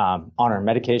vaccines, on our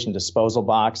medication disposal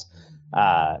box.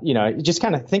 You just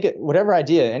kind of think it, whatever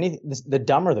idea, the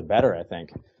dumber the better, I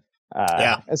think.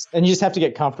 And you just have to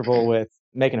get comfortable with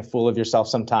making a fool of yourself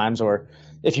sometimes, or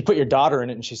if you put your daughter in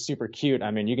it and she's super cute,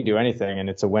 I mean, you can do anything and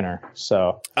it's a winner.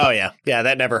 So. Oh yeah. Yeah.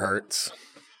 That never hurts.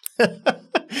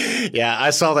 Yeah. I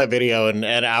saw that video and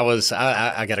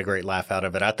I got a great laugh out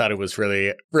of it. I thought it was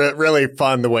really, really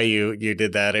fun the way you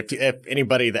did that. If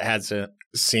anybody that hasn't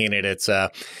seen it, it's,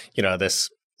 this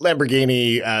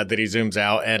Lamborghini that he zooms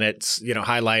out, and it's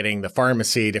highlighting the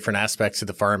pharmacy, different aspects of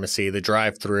the pharmacy, the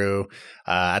drive-through.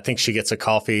 I think she gets a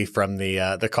coffee from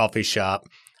the coffee shop.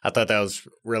 I thought that was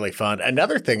really fun.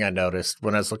 Another thing I noticed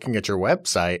when I was looking at your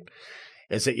website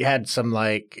is that you had some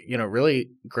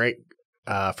really great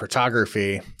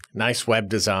photography, nice web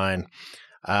design.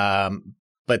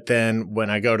 But then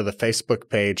when I go to the Facebook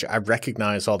page, I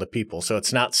recognize all the people, so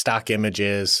it's not stock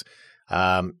images.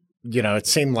 It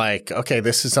seemed like, okay,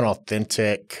 this is an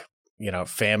authentic,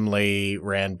 family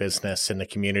ran business in the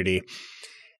community.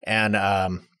 And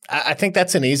I think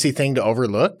that's an easy thing to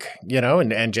overlook,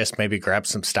 and just maybe grab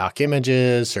some stock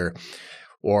images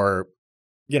or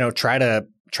try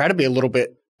to be a little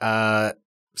bit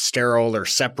sterile or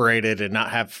separated and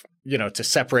not have, to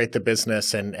separate the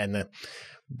business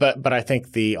but I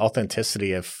think the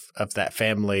authenticity of that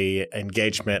family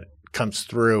engagement comes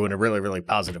through in a really, really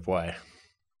positive way.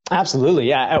 Absolutely.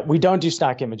 Yeah. We don't do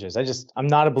stock images. I'm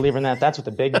not a believer in that. That's what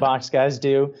the big box guys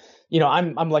do.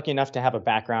 I'm lucky enough to have a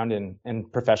background in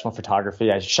professional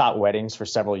photography. I shot weddings for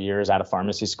several years out of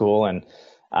pharmacy school. And,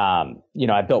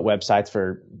 I built websites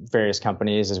for various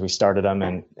companies as we started them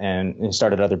and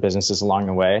started other businesses along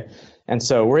the way. And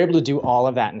so we're able to do all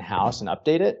of that in house and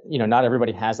update it. Not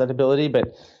everybody has that ability,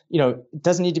 but, it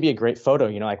doesn't need to be a great photo,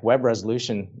 like web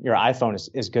resolution, your iPhone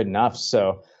is good enough.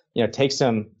 So, take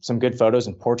some good photos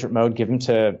in portrait mode, give them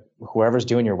to whoever's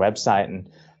doing your website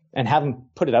and have them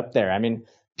put it up there. I mean,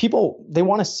 people, they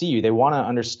want to see you. They want to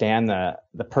understand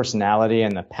the personality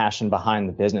and the passion behind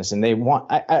the business. And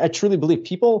I truly believe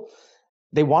people,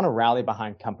 they want to rally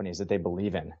behind companies that they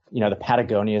believe in, the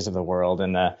Patagonias of the world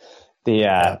and the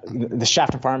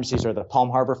Shafton pharmacies or the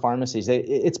Palm Harbor pharmacies.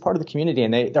 It's part of the community,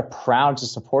 and they're proud to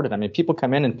support it. I mean, people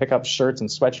come in and pick up shirts and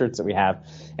sweatshirts that we have,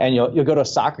 and you'll go to a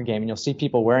soccer game and you'll see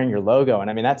people wearing your logo. And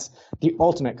I mean, that's the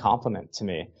ultimate compliment to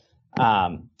me.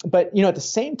 But at the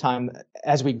same time,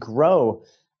 as we grow,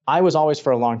 I was always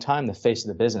for a long time the face of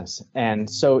the business. And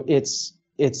so it's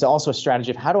also a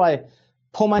strategy of how do I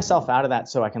pull myself out of that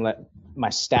so I can let my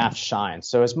staff shine.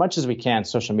 So as much as we can,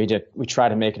 social media, we try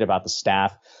to make it about the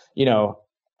staff.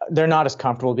 They're not as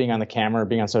comfortable being on the camera or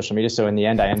being on social media. So in the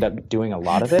end, I end up doing a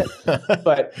lot of it,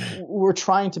 but we're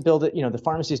trying to build it. The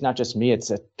pharmacy is not just me.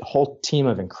 It's a whole team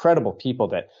of incredible people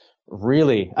that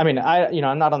really, I mean,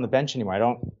 I'm not on the bench anymore. I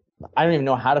don't even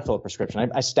know how to fill a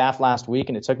prescription. I staffed last week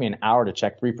and it took me an hour to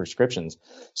check 3 prescriptions.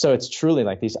 So it's truly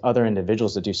like these other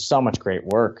individuals that do so much great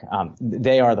work.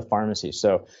 They are the pharmacy.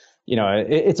 So,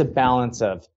 it's a balance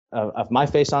of my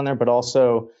face on there, but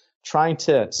also trying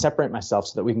to separate myself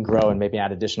so that we can grow and maybe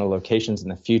add additional locations in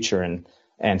the future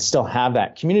and still have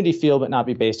that community feel, but not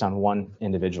be based on one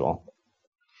individual.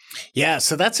 Yeah.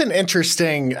 So that's an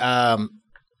interesting, kind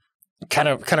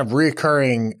of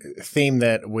reoccurring theme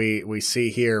that we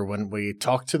see here when we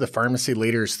talk to the pharmacy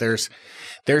leaders. There's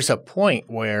a point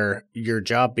where your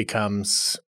job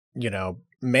becomes,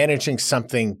 managing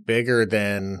something bigger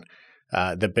than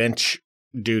the bench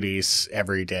duties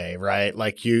every day, right?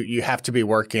 Like you have to be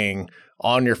working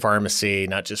on your pharmacy,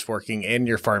 not just working in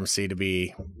your pharmacy to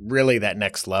be really that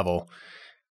next level.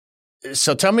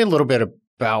 So tell me a little bit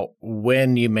about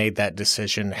when you made that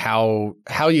decision, how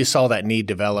you saw that need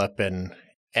develop, and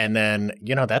then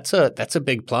that's a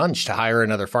big plunge to hire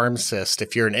another pharmacist.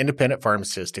 If you're an independent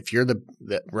pharmacist, if you're the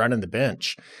running the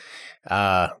bench,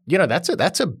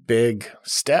 that's a big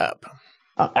step.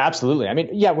 Absolutely. I mean,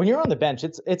 yeah, when you're on the bench,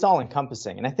 it's all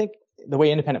encompassing. And I think the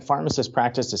way independent pharmacists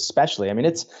practice, especially, I mean,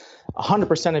 it's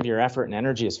 100% of your effort and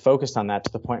energy is focused on that,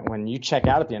 to the point when you check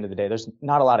out at the end of the day, there's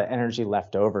not a lot of energy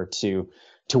left over to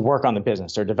work on the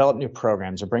business or develop new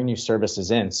programs or bring new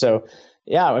services in. So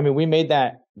yeah, I mean, we made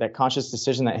that conscious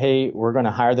decision that, hey, we're going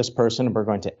to hire this person, we're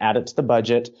going to add it to the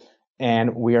budget,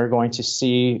 and we are going to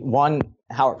see, one,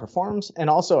 how it performs, and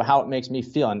also how it makes me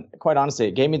feel. And quite honestly,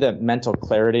 it gave me the mental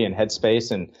clarity and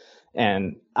headspace,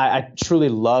 and I truly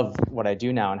love what I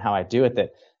do now and how I do it,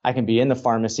 that I can be in the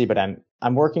pharmacy, but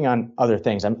I'm working on other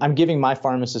things. I'm giving my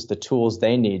pharmacists the tools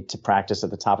they need to practice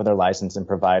at the top of their license and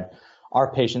provide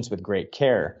our patients with great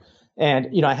care. And,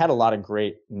 I had a lot of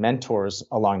great mentors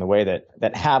along the way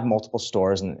that have multiple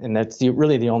stores, and that's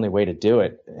really the only way to do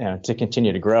it, to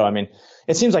continue to grow. I mean,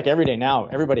 it seems like every day now,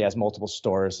 everybody has multiple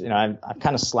stores. I'm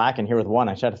kind of slacking here with one.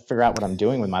 I try to figure out what I'm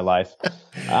doing with my life,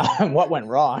 and what went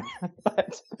wrong.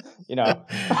 But,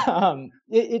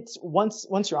 it's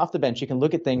once you're off the bench, you can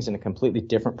look at things in a completely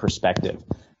different perspective.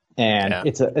 And yeah,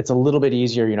 it's a little bit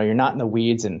easier. You're not in the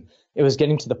weeds. And it was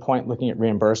getting to the point, looking at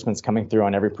reimbursements coming through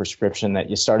on every prescription, that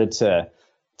you started to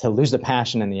lose the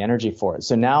passion and the energy for it.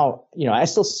 So now, I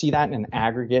still see that in an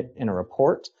aggregate in a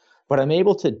report, but I'm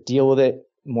able to deal with it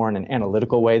more in an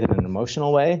analytical way than an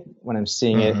emotional way when I'm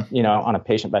seeing it, on a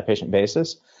patient by patient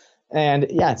basis. And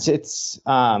yeah, it's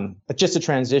just a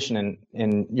transition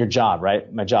in your job,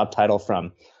 right? My job title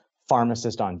from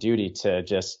pharmacist on duty to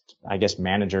just, I guess,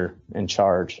 manager in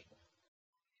charge.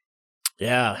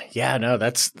 Yeah. No,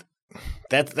 that's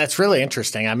really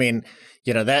interesting. I mean,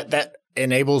 that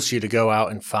enables you to go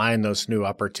out and find those new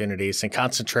opportunities and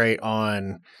concentrate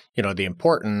on, the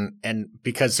important, and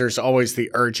because there's always the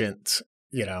urgent,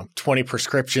 20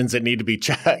 prescriptions that need to be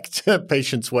checked,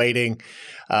 patients waiting,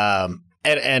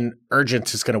 and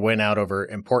urgent is going to win out over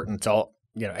important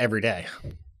every day.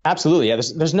 Absolutely. Yeah.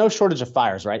 There's no shortage of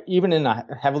fires, right? Even in a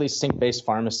heavily sync-based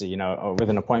pharmacy, with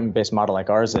an appointment-based model like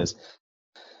ours is,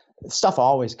 stuff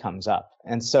always comes up.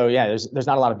 And so, yeah, there's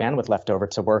not a lot of bandwidth left over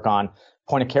to work on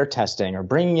point of care testing or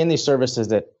bringing in these services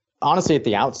that honestly at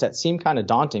the outset seem kind of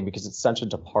daunting because it's such a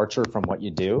departure from what you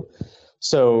do.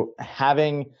 So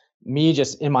having me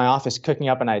just in my office cooking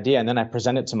up an idea, and then I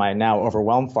present it to my now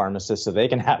overwhelmed pharmacists so they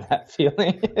can have that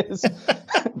feeling,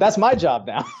 that's my job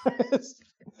now.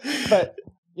 But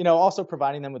also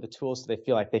providing them with the tools so they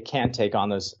feel like they can take on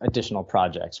those additional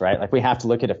projects, right? Like we have to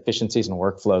look at efficiencies and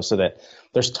workflow so that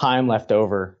there's time left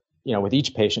over, with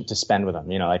each patient to spend with them.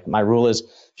 Like my rule is,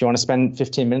 if you want to spend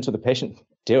 15 minutes with a patient,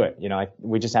 do it. Like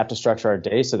we just have to structure our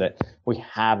day so that we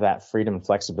have that freedom and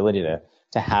flexibility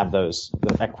to have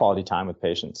that quality time with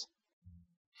patients.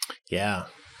 Yeah.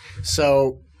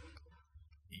 So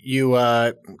you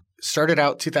started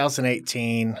out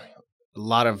 2018, a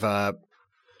lot of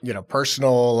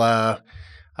personal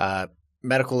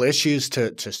medical issues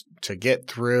to get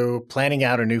through, planning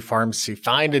out a new pharmacy,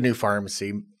 find a new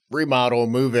pharmacy, remodel,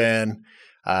 move in,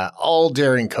 all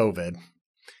during COVID.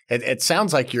 It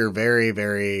sounds like you're very,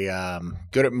 very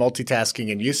good at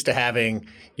multitasking and used to having,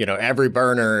 every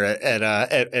burner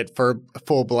at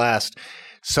full blast.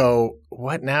 So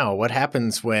what now? What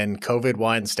happens when COVID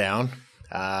winds down?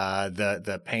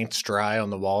 The paint's dry on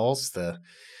the walls.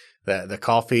 The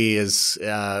coffee is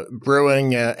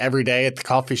brewing every day at the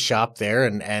coffee shop there,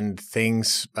 and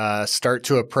things start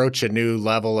to approach a new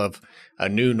level of a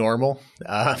new normal.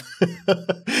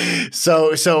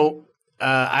 So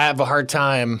I have a hard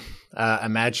time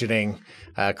imagining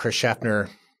Chris Schaffner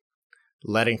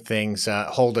letting things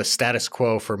hold a status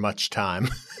quo for much time.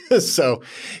 So,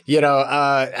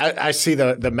 I see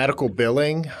the medical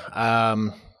billing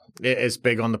is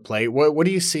big on the plate. What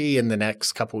do you see in the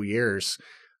next couple years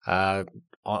on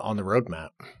the roadmap?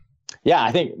 Yeah,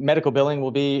 I think medical billing will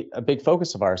be a big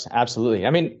focus of ours. Absolutely. I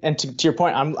mean, and to your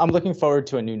point, I'm looking forward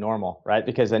to a new normal, right?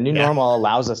 Because a new normal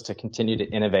allows us to continue to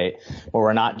innovate, where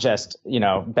we're not just,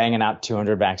 banging out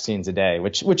 200 vaccines a day,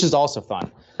 which is also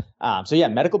fun. So yeah,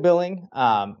 medical billing,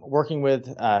 working with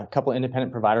a couple of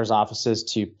independent providers' offices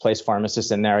to place pharmacists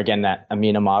in there. Again, that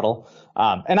Amina model.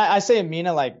 And I say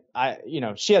Amina like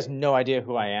she has no idea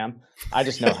who I am. I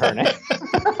just know her name.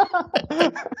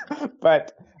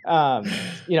 But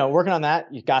working on that.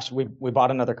 Gosh, we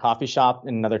bought another coffee shop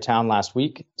in another town last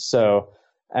week. So,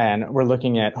 and we're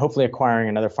looking at hopefully acquiring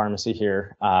another pharmacy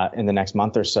here in the next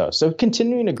month or so. So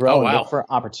continuing to grow and look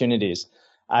for opportunities.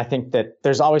 I think that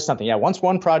there's always something. Yeah, once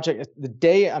one project, the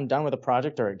day I'm done with a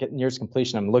project or getting near its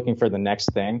completion, I'm looking for the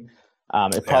next thing.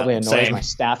 It probably annoys my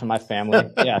staff and my family,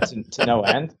 to no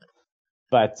end.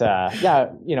 But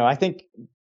I think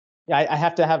I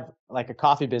have to have like a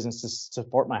coffee business to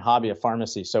support my hobby of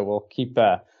pharmacy. So we'll keep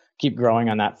growing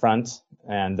on that front.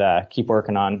 and keep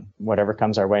working on whatever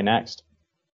comes our way next.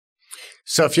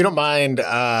 So if you don't mind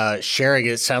sharing,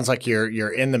 it sounds like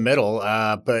you're in the middle,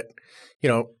 but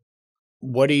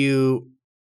what do you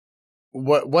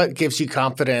what gives you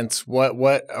confidence? What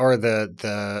are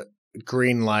the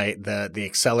green light, the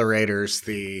accelerators,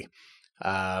 the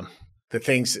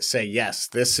things that say, yes,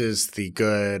 this is the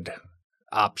good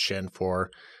option for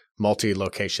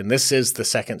multi-location. This is the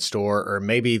second store, or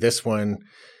maybe this one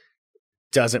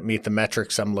doesn't meet the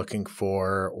metrics I'm looking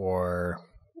for, or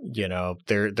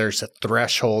there's a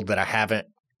threshold that I haven't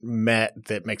met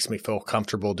that makes me feel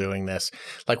comfortable doing this.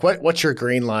 Like what's your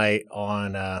green light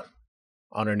on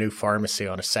a new pharmacy,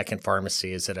 on a second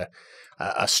pharmacy? Is it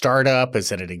a startup?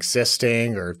 Is it an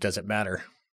existing, or does it matter?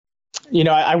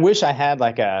 I wish I had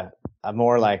like a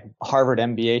more like Harvard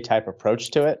MBA type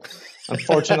approach to it.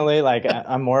 Unfortunately, like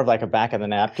I'm more of like a back of the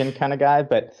napkin kind of guy,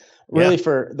 but really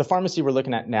for the pharmacy we're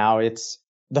looking at now, it's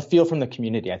the feel from the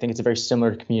community. I think it's a very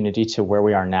similar community to where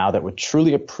we are now that would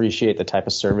truly appreciate the type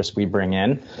of service we bring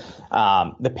in.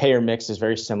 The payer mix is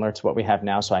very similar to what we have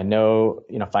now. So I know,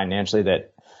 financially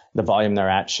that the volume they're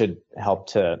at should help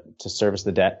to service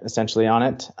the debt essentially on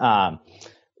it.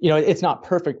 It's not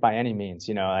perfect by any means.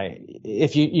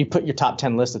 If you put your top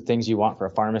 10 list of things you want for a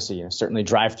pharmacy, certainly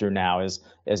drive-through now is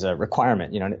a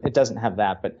requirement. It doesn't have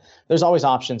that, but there's always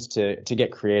options to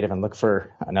get creative and look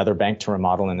for another bank to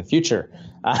remodel in the future.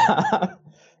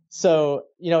 So,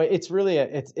 it's really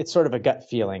it's sort of a gut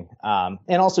feeling.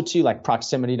 And also too, like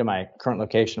proximity to my current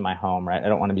location, my home, right? I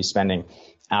don't want to be spending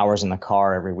hours in the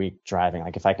car every week driving.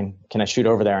 Like if I can I shoot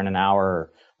over there in an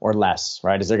hour or less,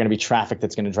 right? Is there going to be traffic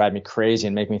that's going to drive me crazy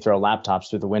and make me throw laptops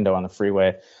through the window on the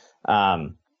freeway? I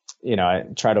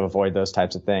try to avoid those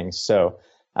types of things. So,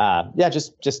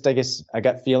 just I guess a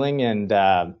gut feeling, and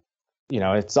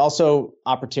it's also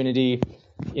opportunity.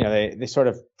 They sort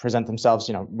of present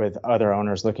themselves, with other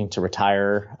owners looking to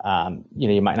retire.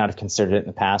 You might not have considered it in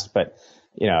the past, but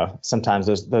sometimes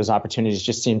those opportunities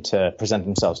just seem to present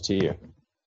themselves to you.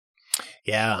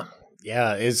 Yeah.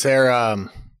 Is there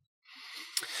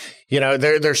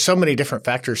there's so many different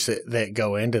factors that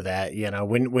go into that.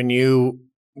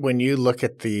 When you look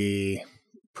at the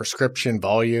prescription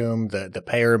volume, the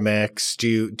payer mix,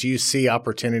 do you see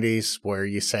opportunities where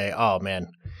you say, oh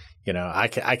man,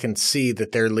 I can see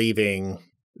that they're leaving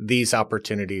these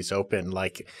opportunities open,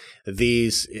 like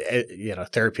these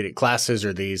therapeutic classes,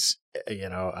 or these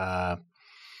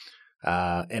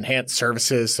enhanced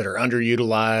services that are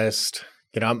underutilized.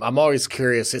 I'm always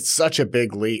curious. It's such a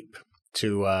big leap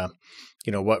to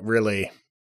what really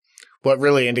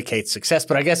indicates success.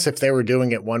 But I guess if they were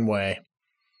doing it one way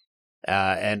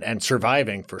and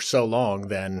surviving for so long,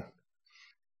 then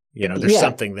there's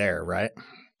something there, right?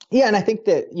 Yeah, and I think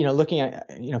that looking at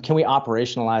can we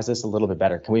operationalize this a little bit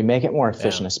better? Can we make it more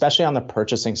efficient, especially on the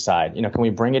purchasing side? Can we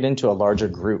bring it into a larger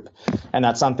group? And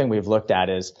that's something we've looked at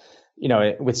is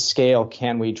with scale,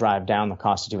 can we drive down the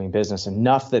cost of doing business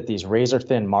enough that these razor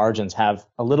thin margins have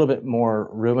a little bit more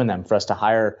room in them for us to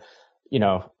hire,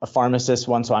 a pharmacist,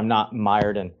 so I'm not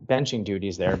mired in benching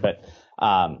duties there, but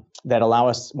that allow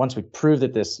us, once we prove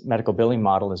that this medical billing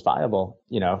model is viable,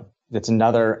 that's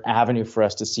another avenue for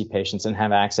us to see patients and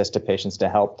have access to patients to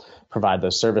help provide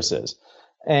those services.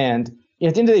 And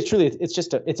at the end of the day, truly,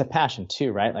 it's a passion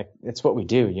too, right? Like it's what we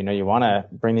do. You want to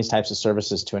bring these types of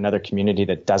services to another community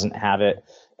that doesn't have it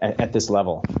at this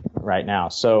level right now.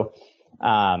 So,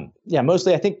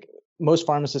 mostly I think most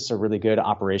pharmacists are really good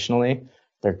operationally.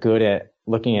 They're good at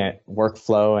looking at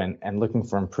workflow and looking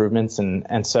for improvements.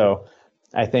 And so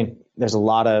I think there's a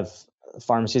lot of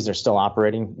pharmacies that are still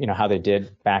operating, how they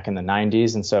did back in the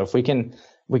 90s. And so if we can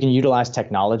utilize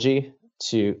technology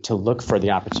to look for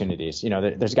the opportunities,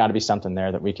 there's got to be something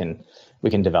there that we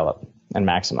can develop and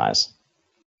maximize.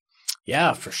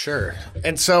 Yeah, for sure.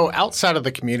 And so outside of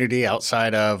the community,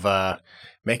 outside of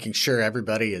making sure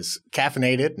everybody is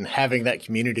caffeinated and having that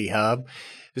community hub,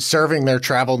 serving their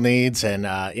travel needs and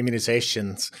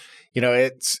immunizations,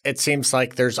 it seems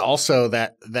like there's also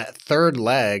that third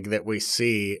leg that we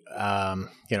see,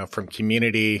 from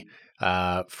community,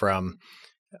 from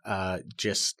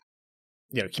just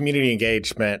community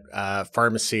engagement,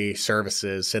 pharmacy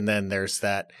services, and then there's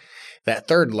that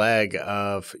third leg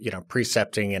of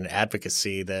precepting and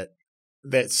advocacy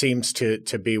that seems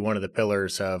to be one of the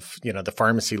pillars of the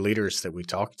pharmacy leaders that we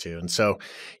talk to. And so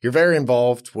you're very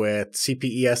involved with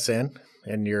CPESN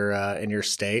in your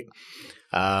state.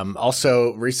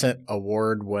 Also recent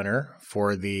award winner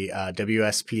for the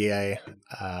WSPA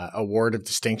Award of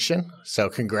Distinction. So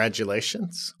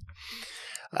congratulations.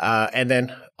 And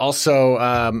then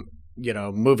also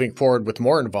moving forward with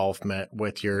more involvement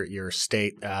with your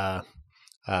state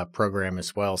program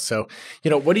as well. So,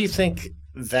 what do you think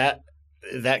that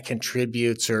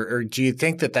contributes, or do you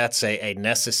think that that's a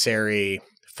necessary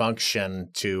function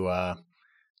to,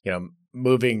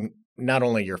 moving not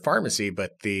only your pharmacy,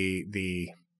 but the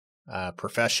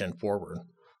profession forward?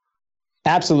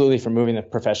 Absolutely, for moving the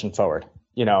profession forward.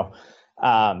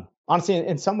 Honestly,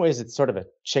 in some ways, it's sort of a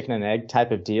chicken and egg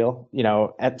type of deal.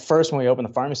 At first, when we opened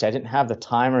the pharmacy, I didn't have the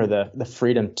time or the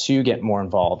freedom to get more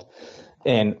involved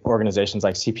in organizations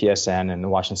like CPSN and the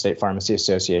Washington State Pharmacy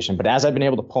Association. But as I've been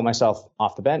able to pull myself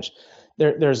off the bench,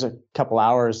 there's a couple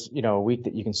hours, a week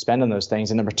that you can spend on those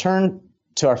things. And the return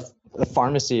to the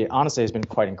pharmacy, honestly, has been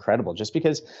quite incredible, just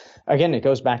because, again, it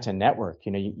goes back to network.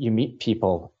 You meet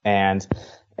people, and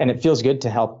it feels good to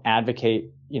help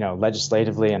advocate,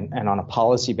 legislatively and on a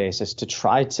policy basis to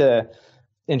try to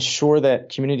ensure that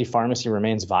community pharmacy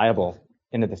remains viable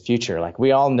into the future. Like,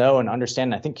 we all know and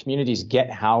understand, and I think communities get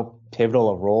how pivotal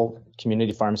a role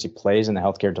community pharmacy plays in the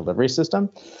healthcare delivery system.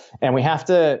 And we have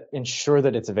to ensure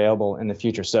that it's available in the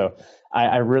future. So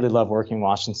I really love working with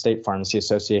Washington State Pharmacy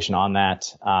Association on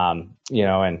that,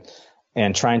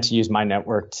 and trying to use my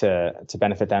network to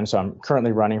benefit them. So I'm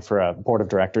currently running for a board of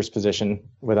directors position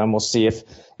with them. We'll see if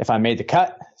I made the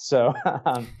cut. So,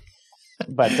 and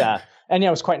it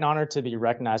was quite an honor to be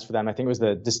recognized for them. I think it was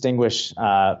the Distinguished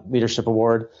Leadership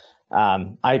Award.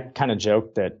 I kind of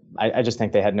joked that I just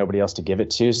think they had nobody else to give it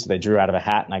to, so they drew out of a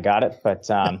hat and I got it. But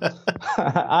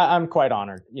I'm quite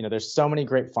honored. There's so many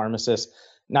great pharmacists,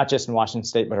 not just in Washington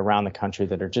State, but around the country,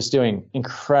 that are just doing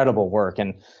incredible work.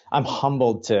 And I'm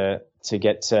humbled to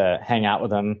get to hang out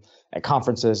with them at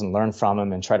conferences and learn from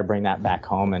them and try to bring that back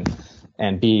home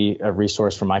and be a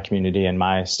resource for my community and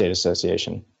my state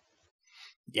association.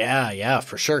 Yeah,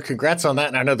 for sure. Congrats on that.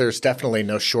 And I know there's definitely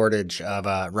no shortage of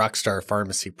rockstar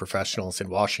pharmacy professionals in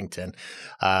Washington.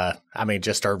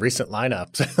 Just our recent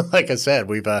lineups, like I said,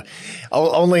 we've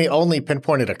only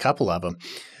pinpointed a couple of them.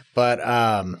 But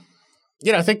I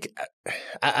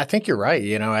think you're right.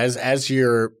 As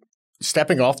you're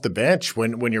stepping off the bench,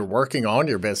 when you're working on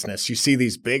your business, you see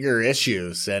these bigger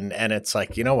issues, and it's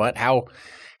like, what?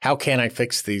 How can I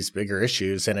fix these bigger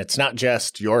issues? And it's not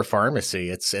just your pharmacy;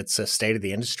 it's a state of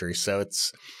the industry. So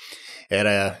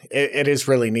it is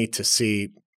really neat to see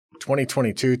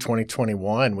 2022,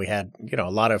 2021. We had a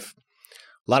lot of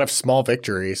small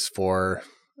victories for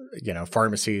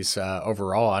pharmacies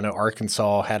overall. I know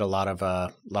Arkansas had a lot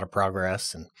of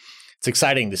progress, and it's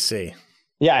exciting to see.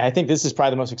 Yeah, I think this is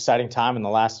probably the most exciting time in the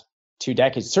last 2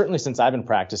 decades, certainly since I've been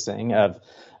practicing, of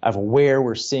where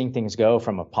we're seeing things go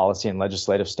from a policy and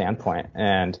legislative standpoint.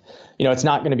 And, it's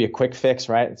not going to be a quick fix,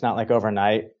 right? It's not like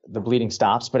overnight the bleeding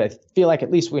stops, but I feel like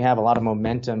at least we have a lot of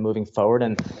momentum moving forward.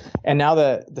 And now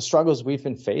the struggles we've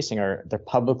been facing they're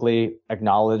publicly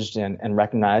acknowledged and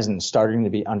recognized and starting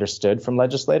to be understood from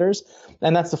legislators.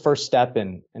 And that's the first step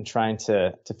in trying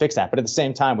to fix that. But at the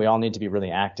same time, we all need to be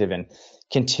really active in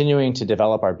continuing to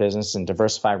develop our business and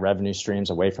diversify revenue streams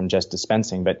away from just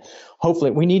dispensing. But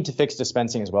hopefully we need to fix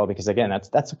dispensing as well, because again,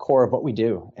 that's the core of what we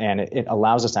do. And it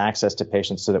allows us access to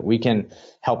patients so that we can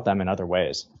help them in other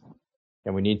ways.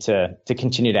 And we need to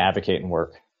continue to advocate and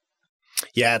work.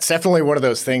 Yeah, it's definitely one of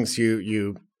those things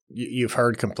you've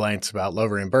heard complaints about low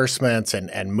reimbursements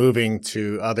and moving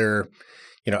to other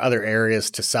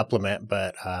areas to supplement.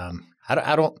 But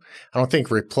I don't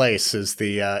think replace is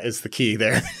the key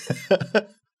there.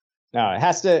 No, it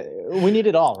has to. We need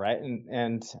it all, right?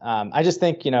 And I just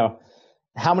think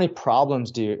how many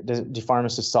problems do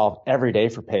pharmacists solve every day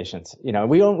for patients?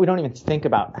 We don't even think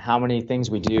about how many things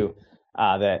we do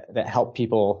that help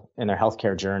people in their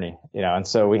healthcare journey. And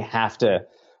so we have to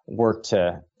work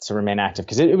to remain active,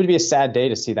 because it would be a sad day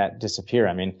to see that disappear.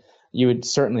 I mean, you would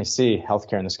certainly see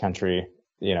healthcare in this country,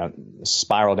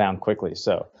 spiral down quickly.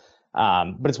 So.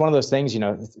 But it's one of those things,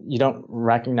 you don't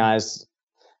recognize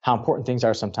how important things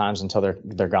are sometimes until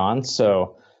they're gone.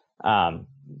 So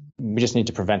we just need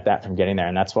to prevent that from getting there.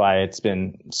 And that's why it's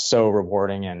been so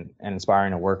rewarding and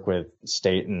inspiring to work with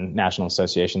state and national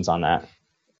associations on that.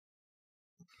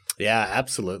 Yeah,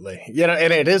 absolutely.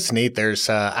 And it is neat. There's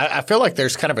I feel like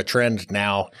there's kind of a trend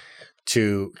now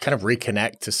to kind of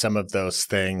reconnect to some of those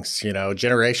things,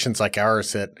 generations like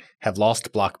ours that have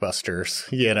lost blockbusters,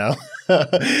 and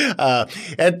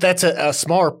that's a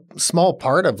small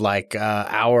part of like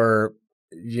our,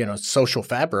 social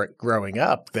fabric growing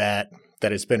up that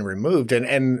has been removed.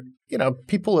 And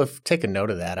people have taken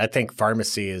note of that. I think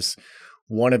pharmacy is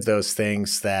one of those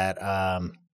things that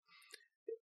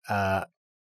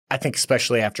I think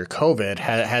especially after COVID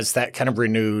has that kind of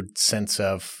renewed sense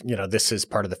of, this is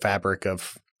part of the fabric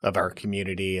of our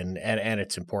community and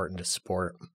it's important to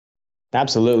support.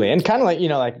 Absolutely. And kind of like,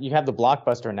 like you have the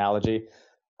Blockbuster analogy.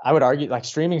 I would argue like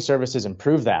streaming services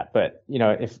improve that. But,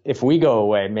 if we go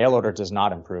away, mail order does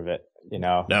not improve it,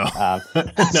 No, no.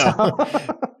 So.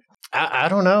 I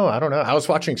don't know. I was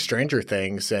watching Stranger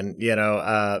Things and,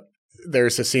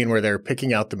 there's a scene where they're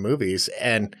picking out the movies,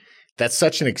 and that's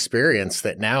such an experience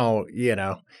that now,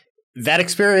 that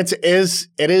experience is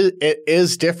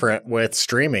different with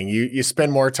streaming. You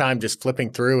spend more time just flipping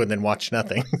through and then watch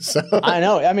nothing. So I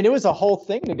know. I mean, it was a whole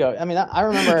thing to go. I mean, I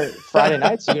remember Friday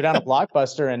nights you go down to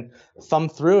Blockbuster and thumb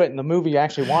through it, and the movie you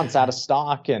actually want's out of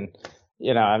stock. And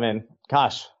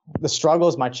gosh, the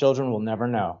struggles my children will never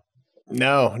know.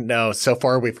 No. So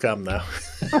far we've come though.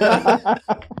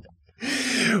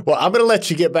 Well, I'm going to let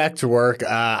you get back to work.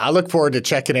 I look forward to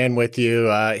checking in with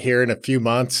you here in a few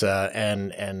months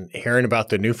and hearing about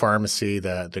the new pharmacy,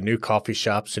 the new coffee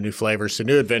shops, the new flavors, the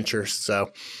new adventures. So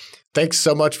thanks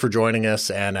so much for joining us,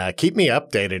 and keep me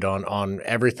updated on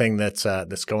everything that's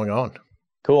going on.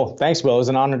 Cool. Thanks, Will. It was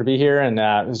an honor to be here, and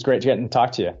it was great getting to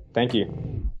talk to you. Thank you.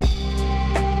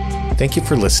 Thank you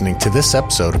for listening to this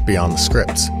episode of Beyond the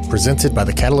Scripts, presented by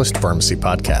the Catalyst Pharmacy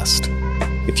Podcast.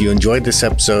 If you enjoyed this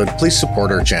episode, please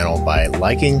support our channel by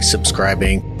liking,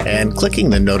 subscribing, and clicking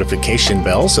the notification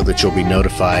bell so that you'll be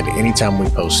notified anytime we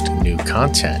post new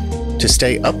content. To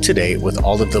stay up to date with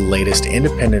all of the latest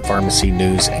independent pharmacy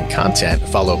news and content,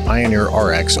 follow Pioneer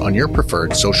RX on your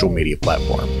preferred social media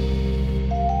platform.